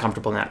would feel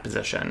uncomfortable in that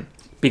position.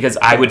 Because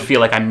I would feel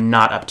like I'm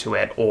not up to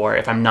it. Or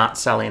if I'm not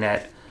selling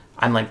it,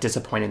 I'm like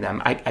disappointing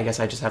them. I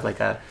guess I just have like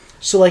a...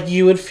 So like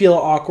you would feel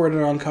awkward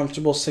and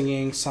uncomfortable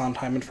singing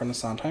Sondheim in front of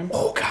Sondheim?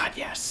 Oh, God,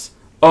 yes.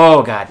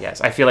 Oh, God, yes.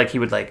 I feel like he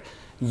would like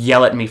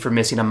yell at me for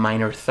missing a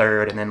minor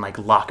third and then like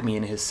lock me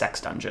in his sex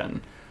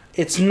dungeon.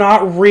 It's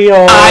not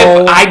real.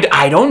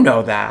 I don't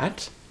know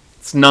that.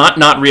 It's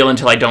not real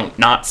until I don't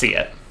not see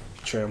it.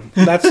 True.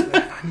 That's.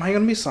 Am I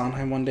going to be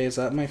Sondheim one day? Is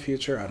that my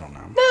future? I don't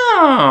know.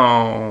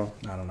 No.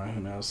 I don't know.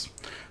 Who knows?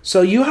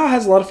 So Yuha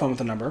has a lot of fun with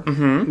the number.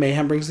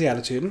 Mayhem brings the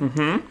attitude.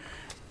 And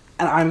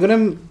I'm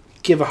going to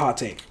give a hot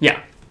take.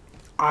 Yeah.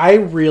 I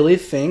really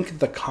think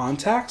the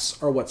contacts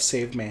are what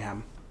saved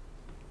Mayhem.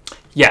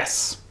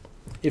 Yes.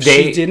 If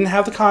she didn't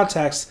have the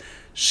contacts,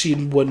 she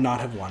would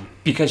not have won.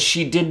 Because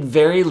she did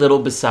very little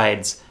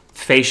besides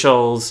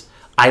facials.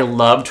 I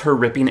loved her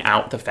ripping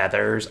out the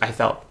feathers. I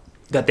felt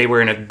that they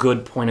were in a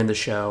good point in the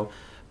show.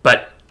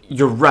 But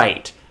you're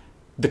right.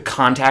 The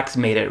contacts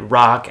made it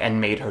rock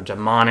and made her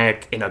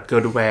demonic in a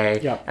good way.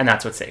 Yep. And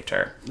that's what saved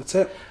her. That's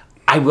it.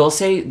 I will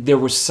say there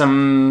were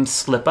some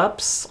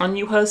slip-ups on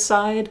Yuha's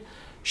side.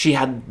 She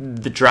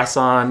had the dress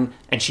on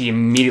and she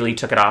immediately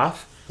took it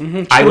off.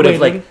 I would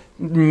have like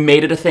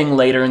made it a thing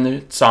later in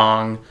the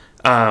song.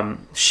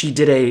 She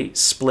did a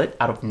split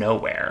out of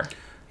nowhere.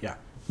 Yeah.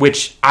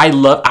 Which I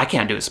love. I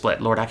can't do a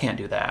split. Lord, I can't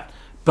do that.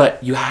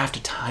 But you have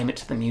to time it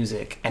to the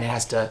music, and it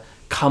has to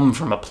come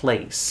from a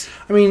place.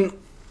 I mean,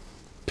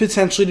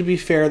 potentially, to be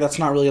fair, that's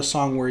not really a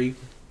song where you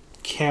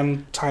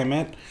can time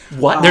it.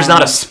 What? There's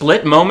not a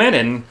split moment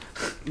in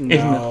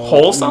the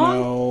whole song?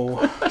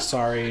 No,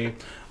 sorry.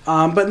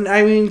 But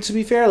I mean, to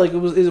be fair, like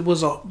it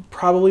was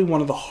probably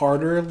one of the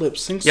harder lip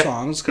sync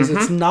songs because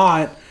it's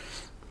not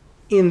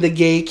in the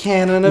gay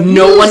canon of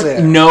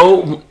music.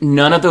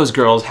 None of those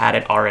girls had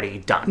it already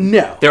done.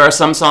 No, there are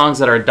some songs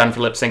that are done for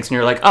lip syncs, and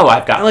you're like, oh,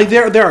 I've got. Like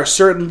there's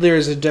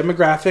a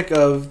demographic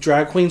of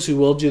drag queens who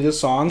will do this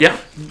song. Yeah,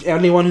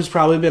 anyone who's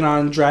probably been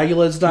on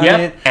Dragula's done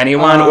it.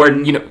 Anyone or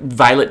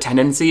Violet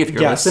Tendency, if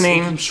you're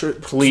listening, I'm sure,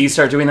 please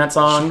start doing that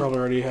song. She probably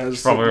already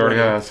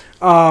has.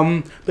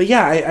 But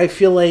yeah, I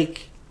feel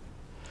like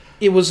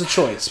it was a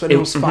choice, but it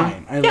was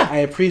fine. I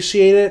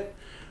appreciate it,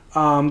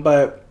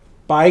 but.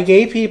 Bye,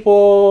 gay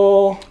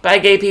people. Bye,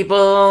 gay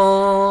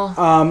people.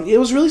 It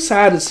was really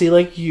sad to see,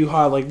 like,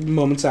 Yuha, like,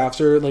 moments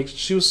after. Like,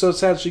 she was so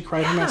sad she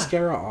cried her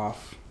mascara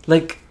off.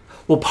 Like,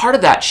 well, part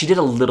of that, she did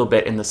a little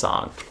bit in the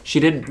song. She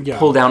did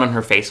pull down on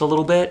her face a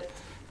little bit.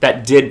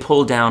 That did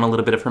pull down a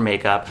little bit of her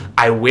makeup.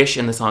 I wish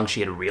in the song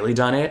she had really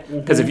done it.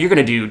 Because if you're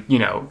going to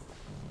do,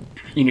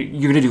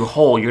 you're going to do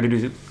Hole, you're going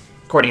to do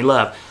Courtney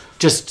Love,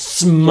 just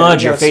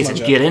smudge your face and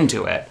get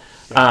into it.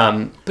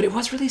 Yeah. But it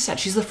was really sad.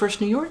 She's the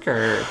first New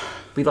Yorker.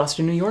 We lost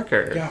a New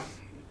Yorker. Yeah.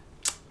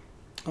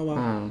 Oh,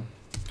 well.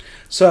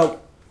 So,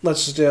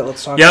 let's just do it.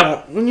 Let's talk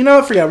about... You know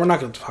what? Forget it. We're not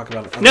going to talk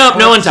about it.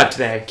 No one talked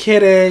today.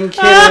 Kidding.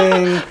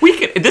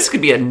 This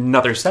could be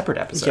another separate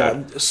episode.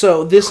 Yeah.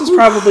 So, this is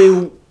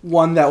probably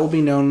one that will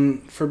be known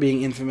for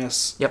being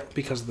infamous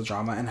because of the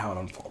drama and how it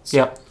unfolds.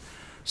 Yep.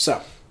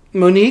 So,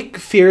 Monique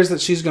fears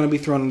that she's going to be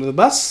thrown under the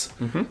bus.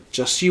 Mm-hmm.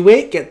 Just you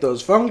wait. Get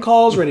those phone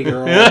calls ready,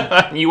 girl.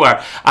 You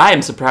are. I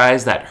am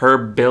surprised that her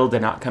bill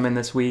did not come in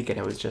this week, and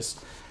it was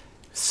just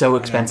so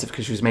expensive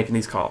because she was making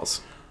these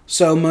calls.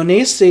 So,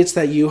 Monet states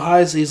that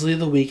Yuha is easily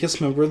the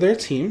weakest member of their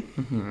team.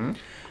 Mm-hmm.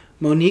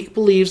 Monique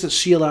believes that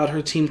she allowed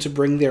her team to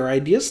bring their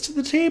ideas to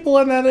the table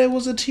and that it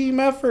was a team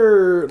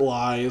effort.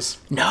 Lies.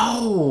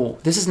 No,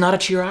 this is not a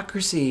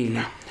cheerocracy.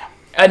 No.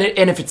 And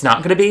if it's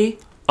not going to be,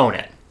 own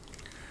it.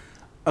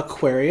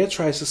 Aquaria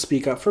tries to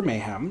speak up for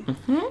Mayhem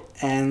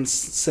and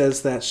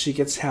says that she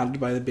gets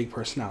hounded by the big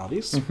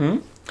personalities.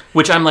 Mm-hmm.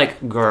 Which I'm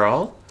like,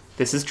 girl,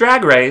 this is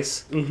Drag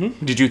Race.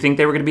 Mm-hmm. Did you think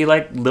they were going to be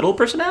like little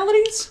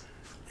personalities?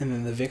 And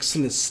then the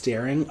Vixen is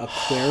staring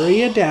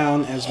Aquaria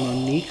down as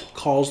Monique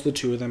calls the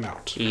two of them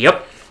out.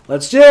 Yep.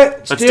 Let's do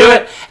it. Let's do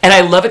it. And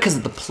I love it because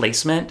of the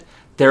placement.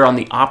 They're on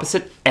the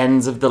opposite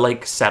ends of the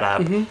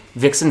setup. Mm-hmm.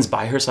 Vixen's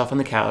by herself on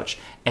the couch.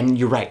 And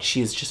you're right,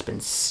 she has just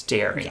been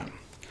staring. Yeah.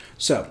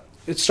 So,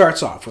 it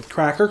starts off with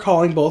Cracker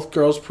calling both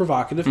girls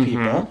provocative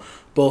people,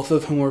 both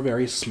of whom are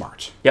very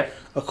smart. Yep.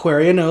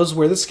 Aquaria knows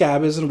where the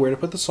scab is and where to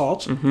put the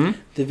salt. Mm-hmm.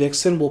 The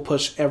Vixen will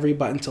push every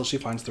button until she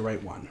finds the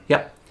right one.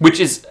 Yep. Which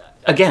is,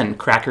 again,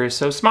 Cracker is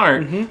so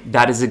smart. Mm-hmm.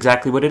 That is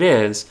exactly what it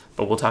is.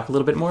 But we'll talk a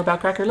little bit more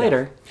about Cracker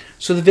later.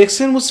 So the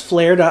Vixen was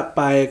flared up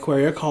by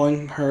Aquaria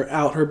calling her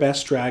out her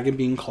best drag and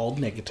being called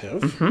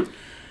negative. Mm-hmm.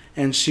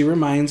 And she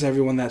reminds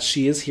everyone that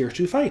she is here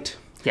to fight.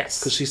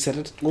 Yes. Because she said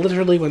it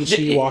literally when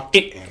she walked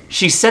in.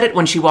 She said it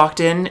when she walked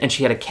in, and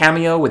she had a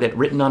cameo with it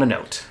written on a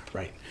note.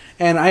 Right.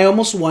 And I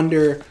almost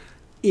wonder,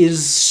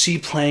 is she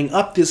playing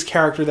up this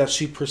character that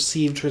she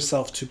perceived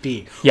herself to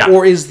be? Yeah.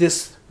 Or is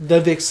this the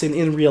Vixen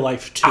in real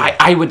life, too?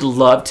 I would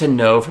love to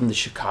know from the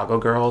Chicago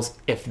girls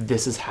if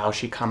this is how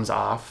she comes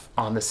off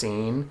on the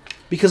scene.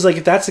 Because,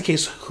 if that's the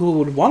case, who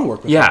would want to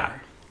work with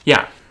her?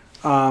 Yeah.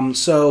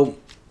 So,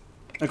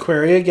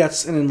 Aquaria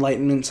gets an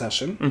enlightenment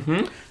session.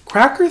 Mm-hmm.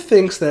 Cracker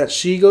thinks that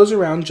she goes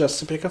around just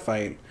to pick a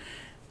fight.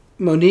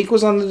 Monique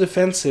was on the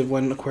defensive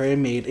when Aquaria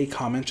made a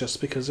comment just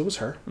because it was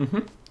her. Mm-hmm.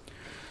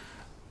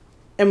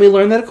 And we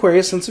learned that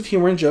Aquaria's sense of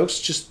humor and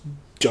jokes just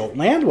don't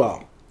land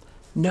well.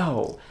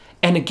 No.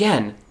 And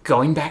again,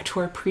 going back to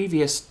our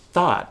previous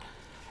thought,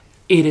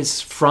 it is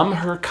from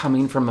her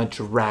coming from a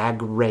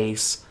drag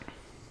race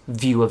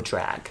view of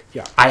drag.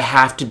 Yeah. I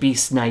have to be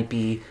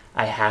snipey.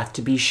 I have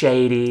to be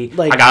shady.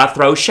 I gotta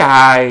throw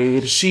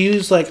shade.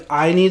 She's like,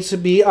 I need to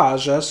be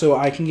Aja so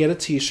I can get a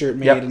t-shirt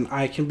made and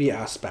I can be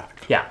asked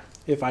back. Yeah.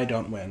 If I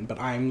don't win. But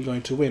I'm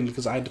going to win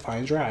because I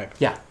define drag.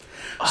 Yeah.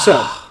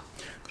 So,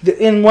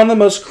 in one of the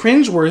most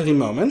cringeworthy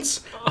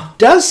moments,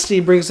 Dusty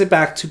brings it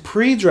back to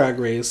pre-Drag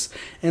Race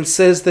and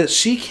says that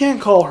she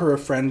can't call her a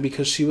friend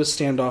because she was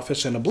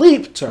standoffish and a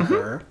bleep to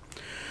her.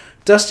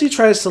 Dusty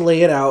tries to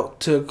lay it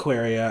out to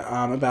Aquaria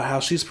about how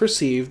she's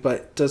perceived,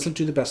 but doesn't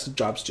do the best of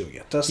jobs doing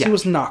it. Dusty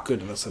was not good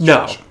in this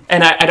situation. No,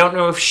 and I don't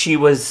know if she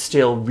was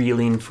still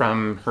reeling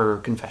from her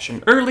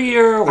confession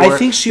earlier. Or I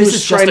think she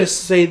was trying to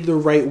say the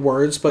right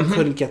words, but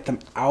couldn't get them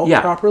out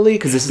properly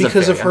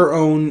because of her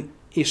own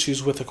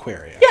issues with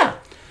Aquaria. Yeah,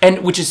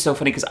 and which is so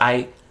funny because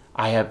I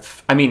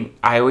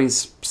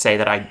always say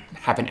that I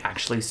haven't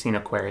actually seen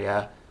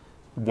Aquaria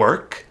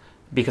work,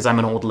 because I'm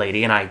an old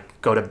lady and I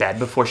go to bed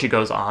before she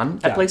goes on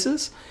at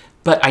places.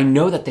 But I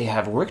know that they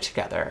have worked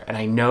together. And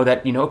I know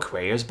that,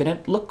 Aquaria's been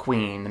at Look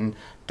Queen and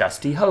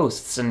Dusty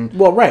hosts. And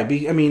well, right.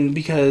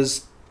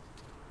 Because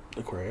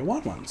Aquaria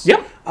won once.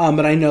 Yep.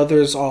 But I know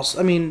there's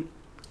also...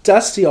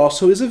 Dusty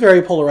also is a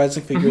very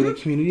polarizing figure in the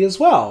community as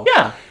well.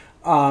 Yeah.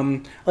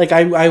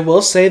 I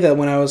will say that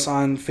when I was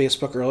on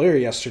Facebook earlier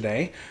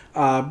yesterday,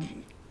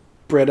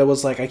 Britta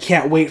was like, I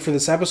can't wait for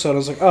this episode. I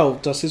was like, oh,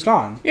 Dusty's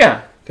gone.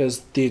 Yeah.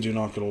 Because they do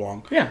not get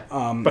along. Yeah.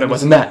 But it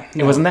wasn't that.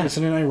 It wasn't that.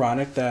 Isn't it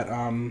ironic that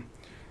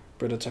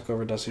Britta took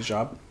over Dusty's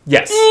job?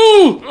 Yes.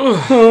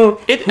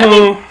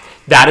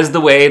 That is the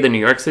way the New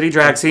York City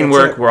drag scene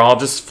works. We're all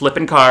just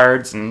flipping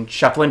cards and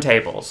shuffling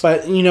tables.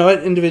 But you know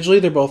what? Individually,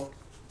 they're both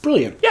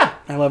brilliant. Yeah.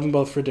 I love them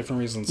both for different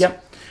reasons.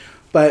 Yep.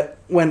 But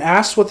when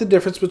asked what the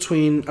difference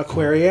between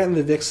Aquaria and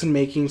the Vixen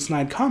making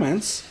snide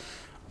comments,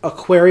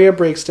 Aquaria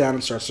breaks down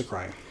and starts to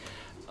cry.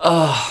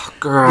 Oh,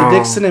 girl. The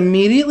Vixen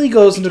immediately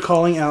goes into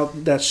calling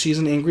out that she's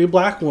an angry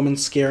black woman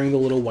scaring the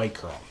little white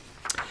girl.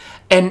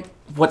 And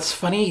what's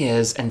funny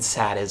is, and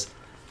sad is,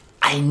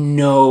 I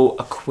know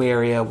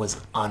Aquaria was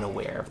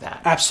unaware of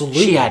that.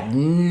 Absolutely. She had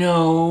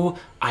no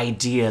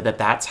idea that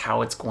that's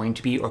how it's going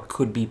to be or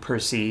could be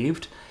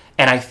perceived.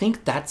 And I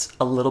think that's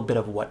a little bit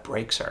of what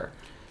breaks her.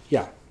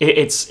 Yeah.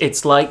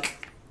 It's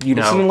like you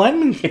know, it's an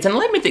enlightenment. It's an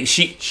enlightenment thing.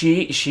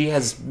 She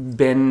has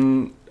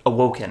been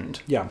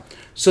awokened. Yeah.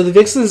 So the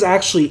Vixen is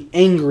actually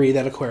angry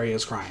that Aquaria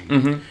is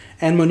crying.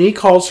 And Monique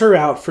calls her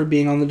out for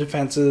being on the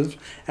defensive,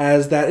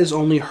 as that is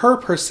only her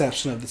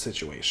perception of the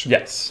situation.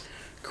 Yes.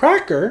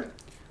 Cracker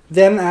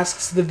then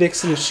asks the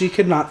Vixen if she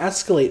could not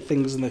escalate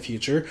things in the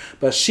future,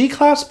 but she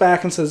claps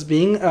back and says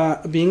being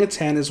a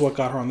 10 is what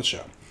got her on the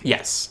show.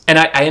 Yes. And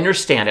I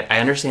understand it. I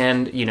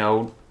understand,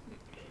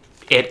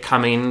 it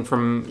coming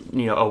from,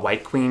 a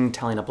white queen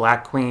telling a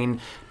black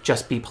queen,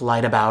 just be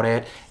polite about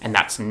it, and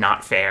that's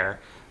not fair.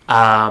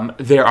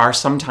 There are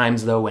some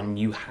times, though, when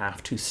you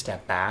have to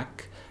step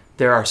back.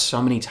 There are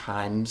so many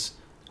times,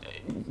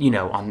 on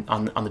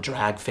the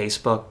drag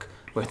Facebook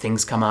where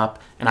things come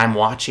up and I'm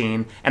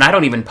watching, and I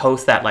don't even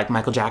post that like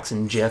Michael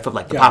Jackson gif of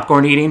like the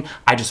popcorn eating.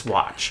 I just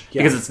watch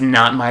because it's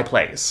not my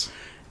place.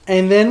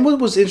 And then what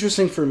was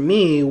interesting for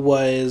me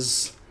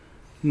was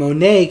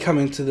Monet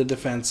coming to the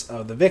defense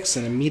of the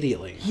Vixen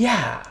immediately.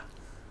 Yeah.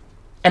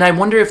 And I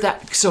wonder if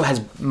that... So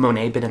has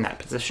Monet been in that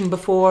position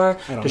before?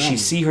 Does she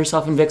see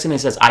herself in Vixen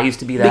and says, I used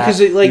to be that? Because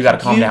you gotta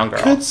calm down, girl.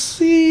 You could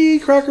see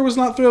Cracker was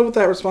not thrilled with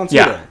that response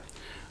either.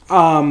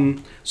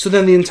 So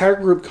then the entire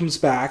group comes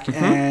back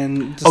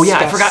and discuss... Oh yeah,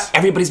 I forgot.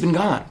 Everybody's been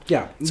gone.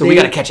 Yeah. So we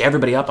gotta catch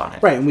everybody up on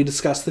it. Right, and we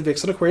discuss the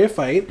Vixen-Aquaria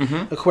fight.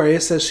 Aquaria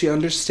says she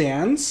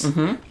understands.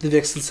 The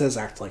Vixen says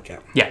act like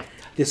it. Yeah.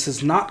 This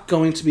is not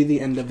going to be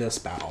the end of this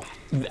battle.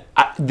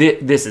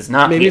 This is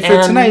not Maybe the for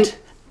end. Tonight.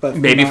 But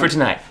maybe for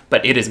tonight.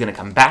 But it is going to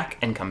come back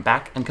and come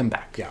back and come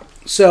back. Yeah.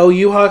 So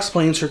Yuha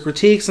explains her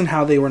critiques and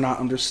how they were not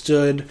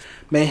understood.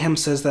 Mayhem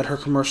says that her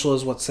commercial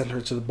is what sent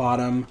her to the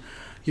bottom.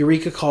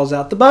 Eureka calls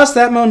out the bus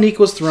that Monique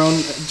was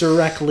thrown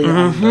directly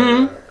on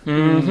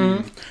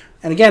her.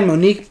 And again,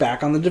 Monique,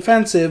 back on the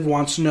defensive,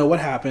 wants to know what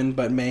happened,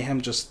 but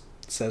Mayhem just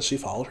says she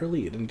followed her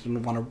lead and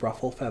didn't want to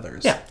ruffle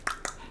feathers. Yeah.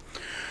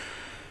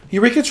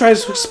 Eureka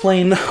tries to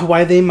explain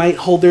why they might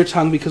hold their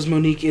tongue because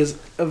Monique is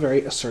a very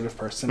assertive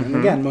person. And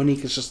again,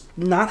 Monique is just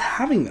not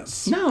having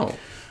this. No.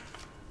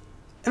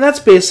 And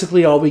that's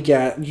basically all we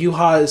get.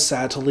 Yuha is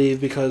sad to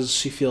leave because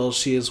she feels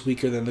she is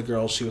weaker than the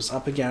girl she was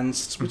up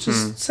against, which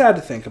is sad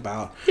to think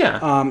about.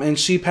 Yeah. And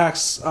she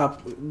packs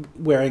up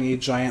wearing a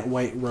giant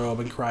white robe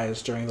and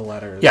cries during the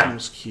letters. Yeah. It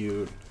was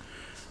cute.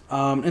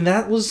 And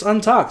that was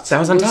Untucked. That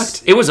was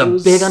Untucked. It was a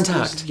big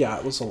Untucked.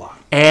 It was a lot.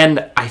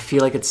 And I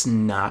feel like it's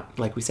not,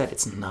 like we said,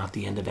 it's not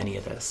the end of any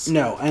of this.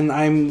 No, and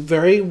I'm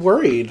very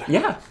worried.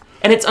 Yeah.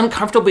 And it's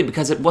uncomfortable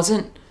because it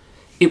wasn't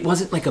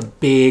like a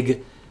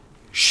big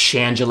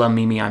Shangela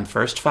Mimi on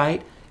first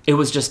fight. It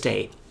was just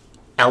a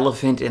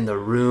elephant in the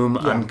room,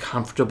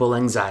 uncomfortable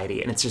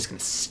anxiety, and it's just going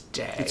to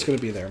stay. It's going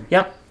to be there.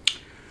 Yep.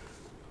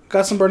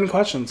 Got some burning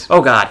questions.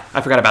 Oh, God. I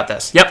forgot about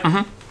this.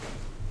 Yep.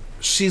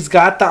 She's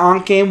got the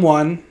Ankh Game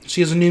 1.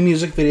 She has a new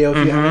music video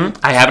if you haven't.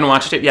 I haven't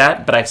watched it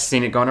yet, but I've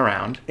seen it going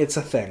around. It's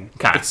a thing.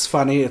 Okay. It's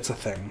funny. It's a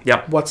thing.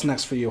 Yep. What's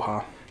next for you,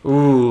 Ha?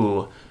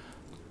 Ooh.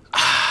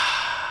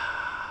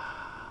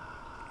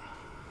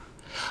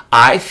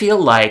 I feel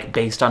like,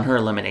 based on her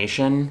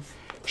elimination,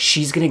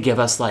 she's going to give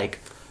us, like,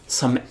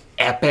 some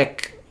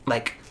epic,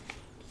 like,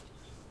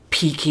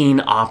 Peking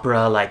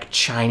opera, like,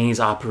 Chinese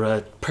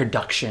opera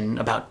production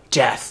about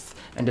death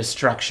and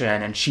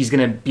destruction, and she's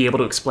going to be able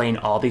to explain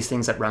all these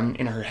things that run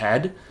in her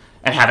head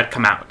and have it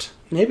come out.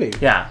 Maybe.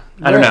 Yeah.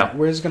 I don't know.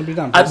 Where's it going to be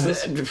done?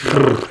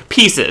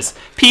 Pieces.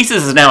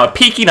 Pieces is now a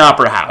Peking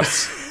opera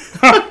house.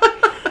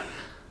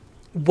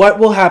 What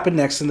will happen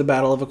next in the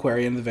Battle of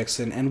Aquaria and the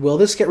Vixen, and will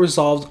this get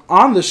resolved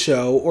on the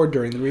show or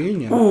during the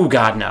reunion? Oh,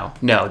 God, no.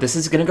 No, this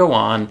is going to go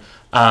on,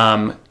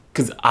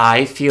 because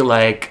I feel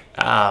like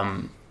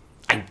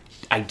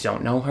I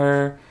don't know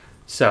her,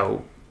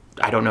 so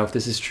I don't know if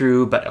this is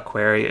true, but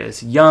Aquaria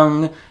is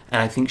young,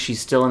 and I think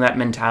she's still in that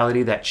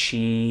mentality that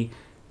she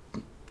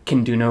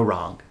can do no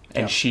wrong,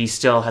 and she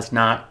still has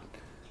not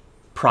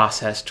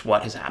processed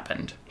what has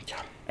happened.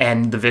 Yeah.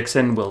 And the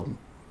Vixen will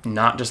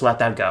not just let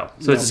that go.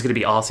 So it's just going to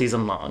be all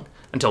season long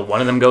until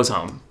one of them goes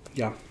home.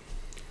 Yeah.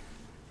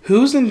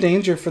 Who's in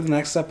danger for the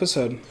next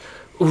episode?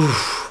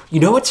 Oof.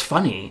 You know what's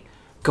funny?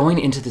 Going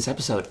into this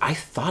episode, I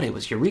thought it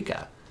was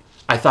Eureka.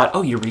 I thought,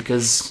 oh,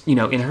 Eureka's, in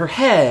her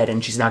head,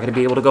 and she's not going to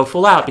be able to go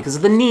full out because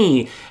of the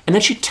knee. And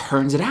then she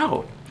turns it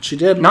out. She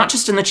did. Not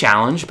just in the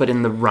challenge, but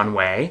in the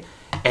runway.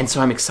 And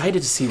so I'm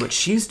excited to see what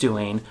she's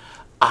doing.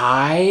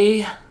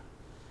 I'm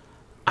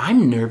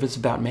nervous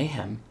about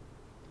Mayhem.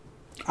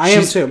 I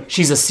am too.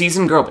 She's a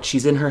seasoned girl, but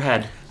she's in her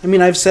head. I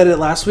mean, I've said it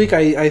last week.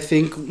 I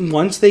think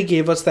once they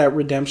gave us that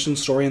redemption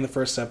story in the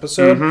first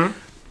episode,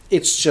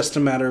 it's just a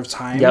matter of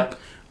time. Yep.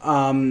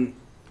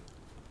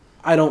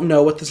 I don't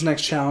know what this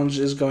next challenge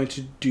is going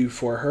to do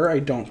for her. I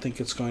don't think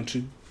it's going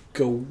to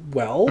go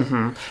well.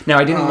 Now,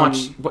 I didn't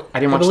watch. I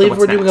believe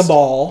we're doing a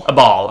ball. A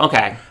ball.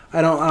 Okay.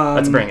 I don't.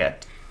 Let's bring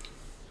it.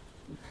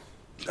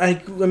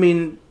 I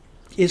mean,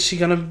 is she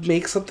gonna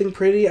make something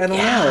pretty? I don't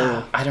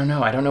know. I don't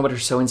know. I don't know what her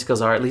sewing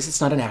skills are. At least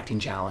it's not an acting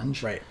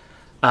challenge. Right.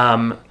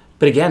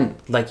 But again,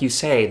 like you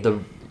say, the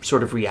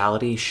sort of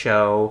reality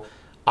show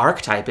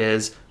archetype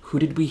is, who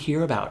did we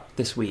hear about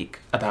this week?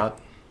 About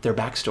their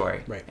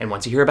backstory. Right. And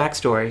once you hear a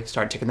backstory,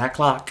 start ticking that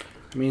clock.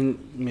 I mean,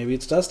 maybe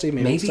it's Dusty.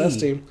 Maybe it's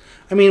Dusty.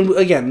 I mean,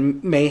 again,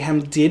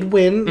 Mayhem did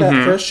win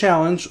that first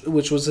challenge,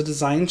 which was a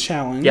design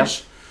challenge. Yep.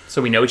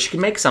 So we know she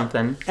can make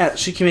something.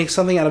 She can make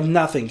something out of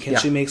nothing. Can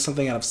she make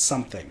something out of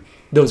something?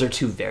 Those are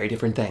two very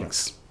different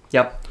things.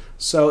 Yep.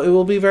 So it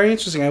will be very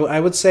interesting. I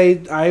would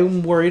say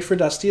I'm worried for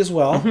Dusty as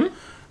well.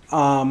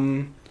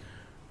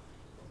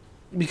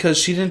 Because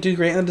she didn't do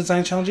great in the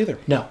design challenge either.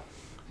 No.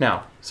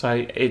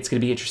 So it's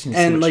going to be interesting to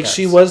see and what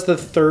she was the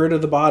third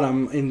of the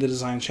bottom in the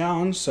design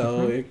challenge,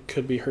 so it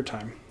could be her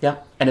time. Yeah.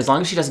 And as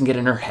long as she doesn't get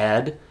in her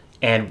head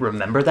and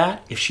remember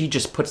that, if she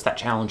just puts that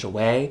challenge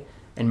away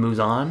and moves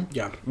on,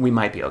 we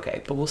might be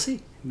okay. But we'll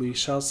see. We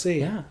shall see.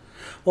 Yeah.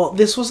 Well,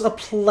 this was a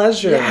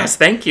pleasure. Yes,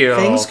 thank you.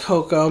 Thanks,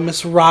 Coco,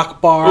 Miss Rock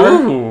Bar.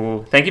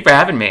 Ooh, thank you for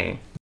having me.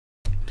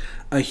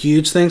 A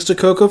huge thanks to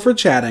Coco for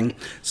chatting.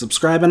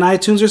 Subscribe on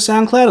iTunes or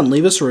SoundCloud and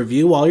leave us a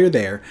review while you're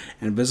there.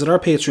 And visit our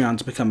Patreon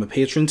to become a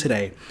patron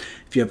today.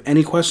 If you have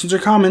any questions or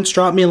comments,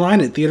 drop me a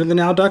line at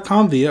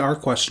theaterthenow.com via our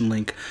question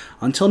link.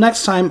 Until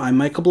next time, I'm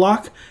Michael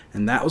Block,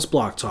 and that was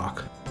Block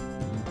Talk.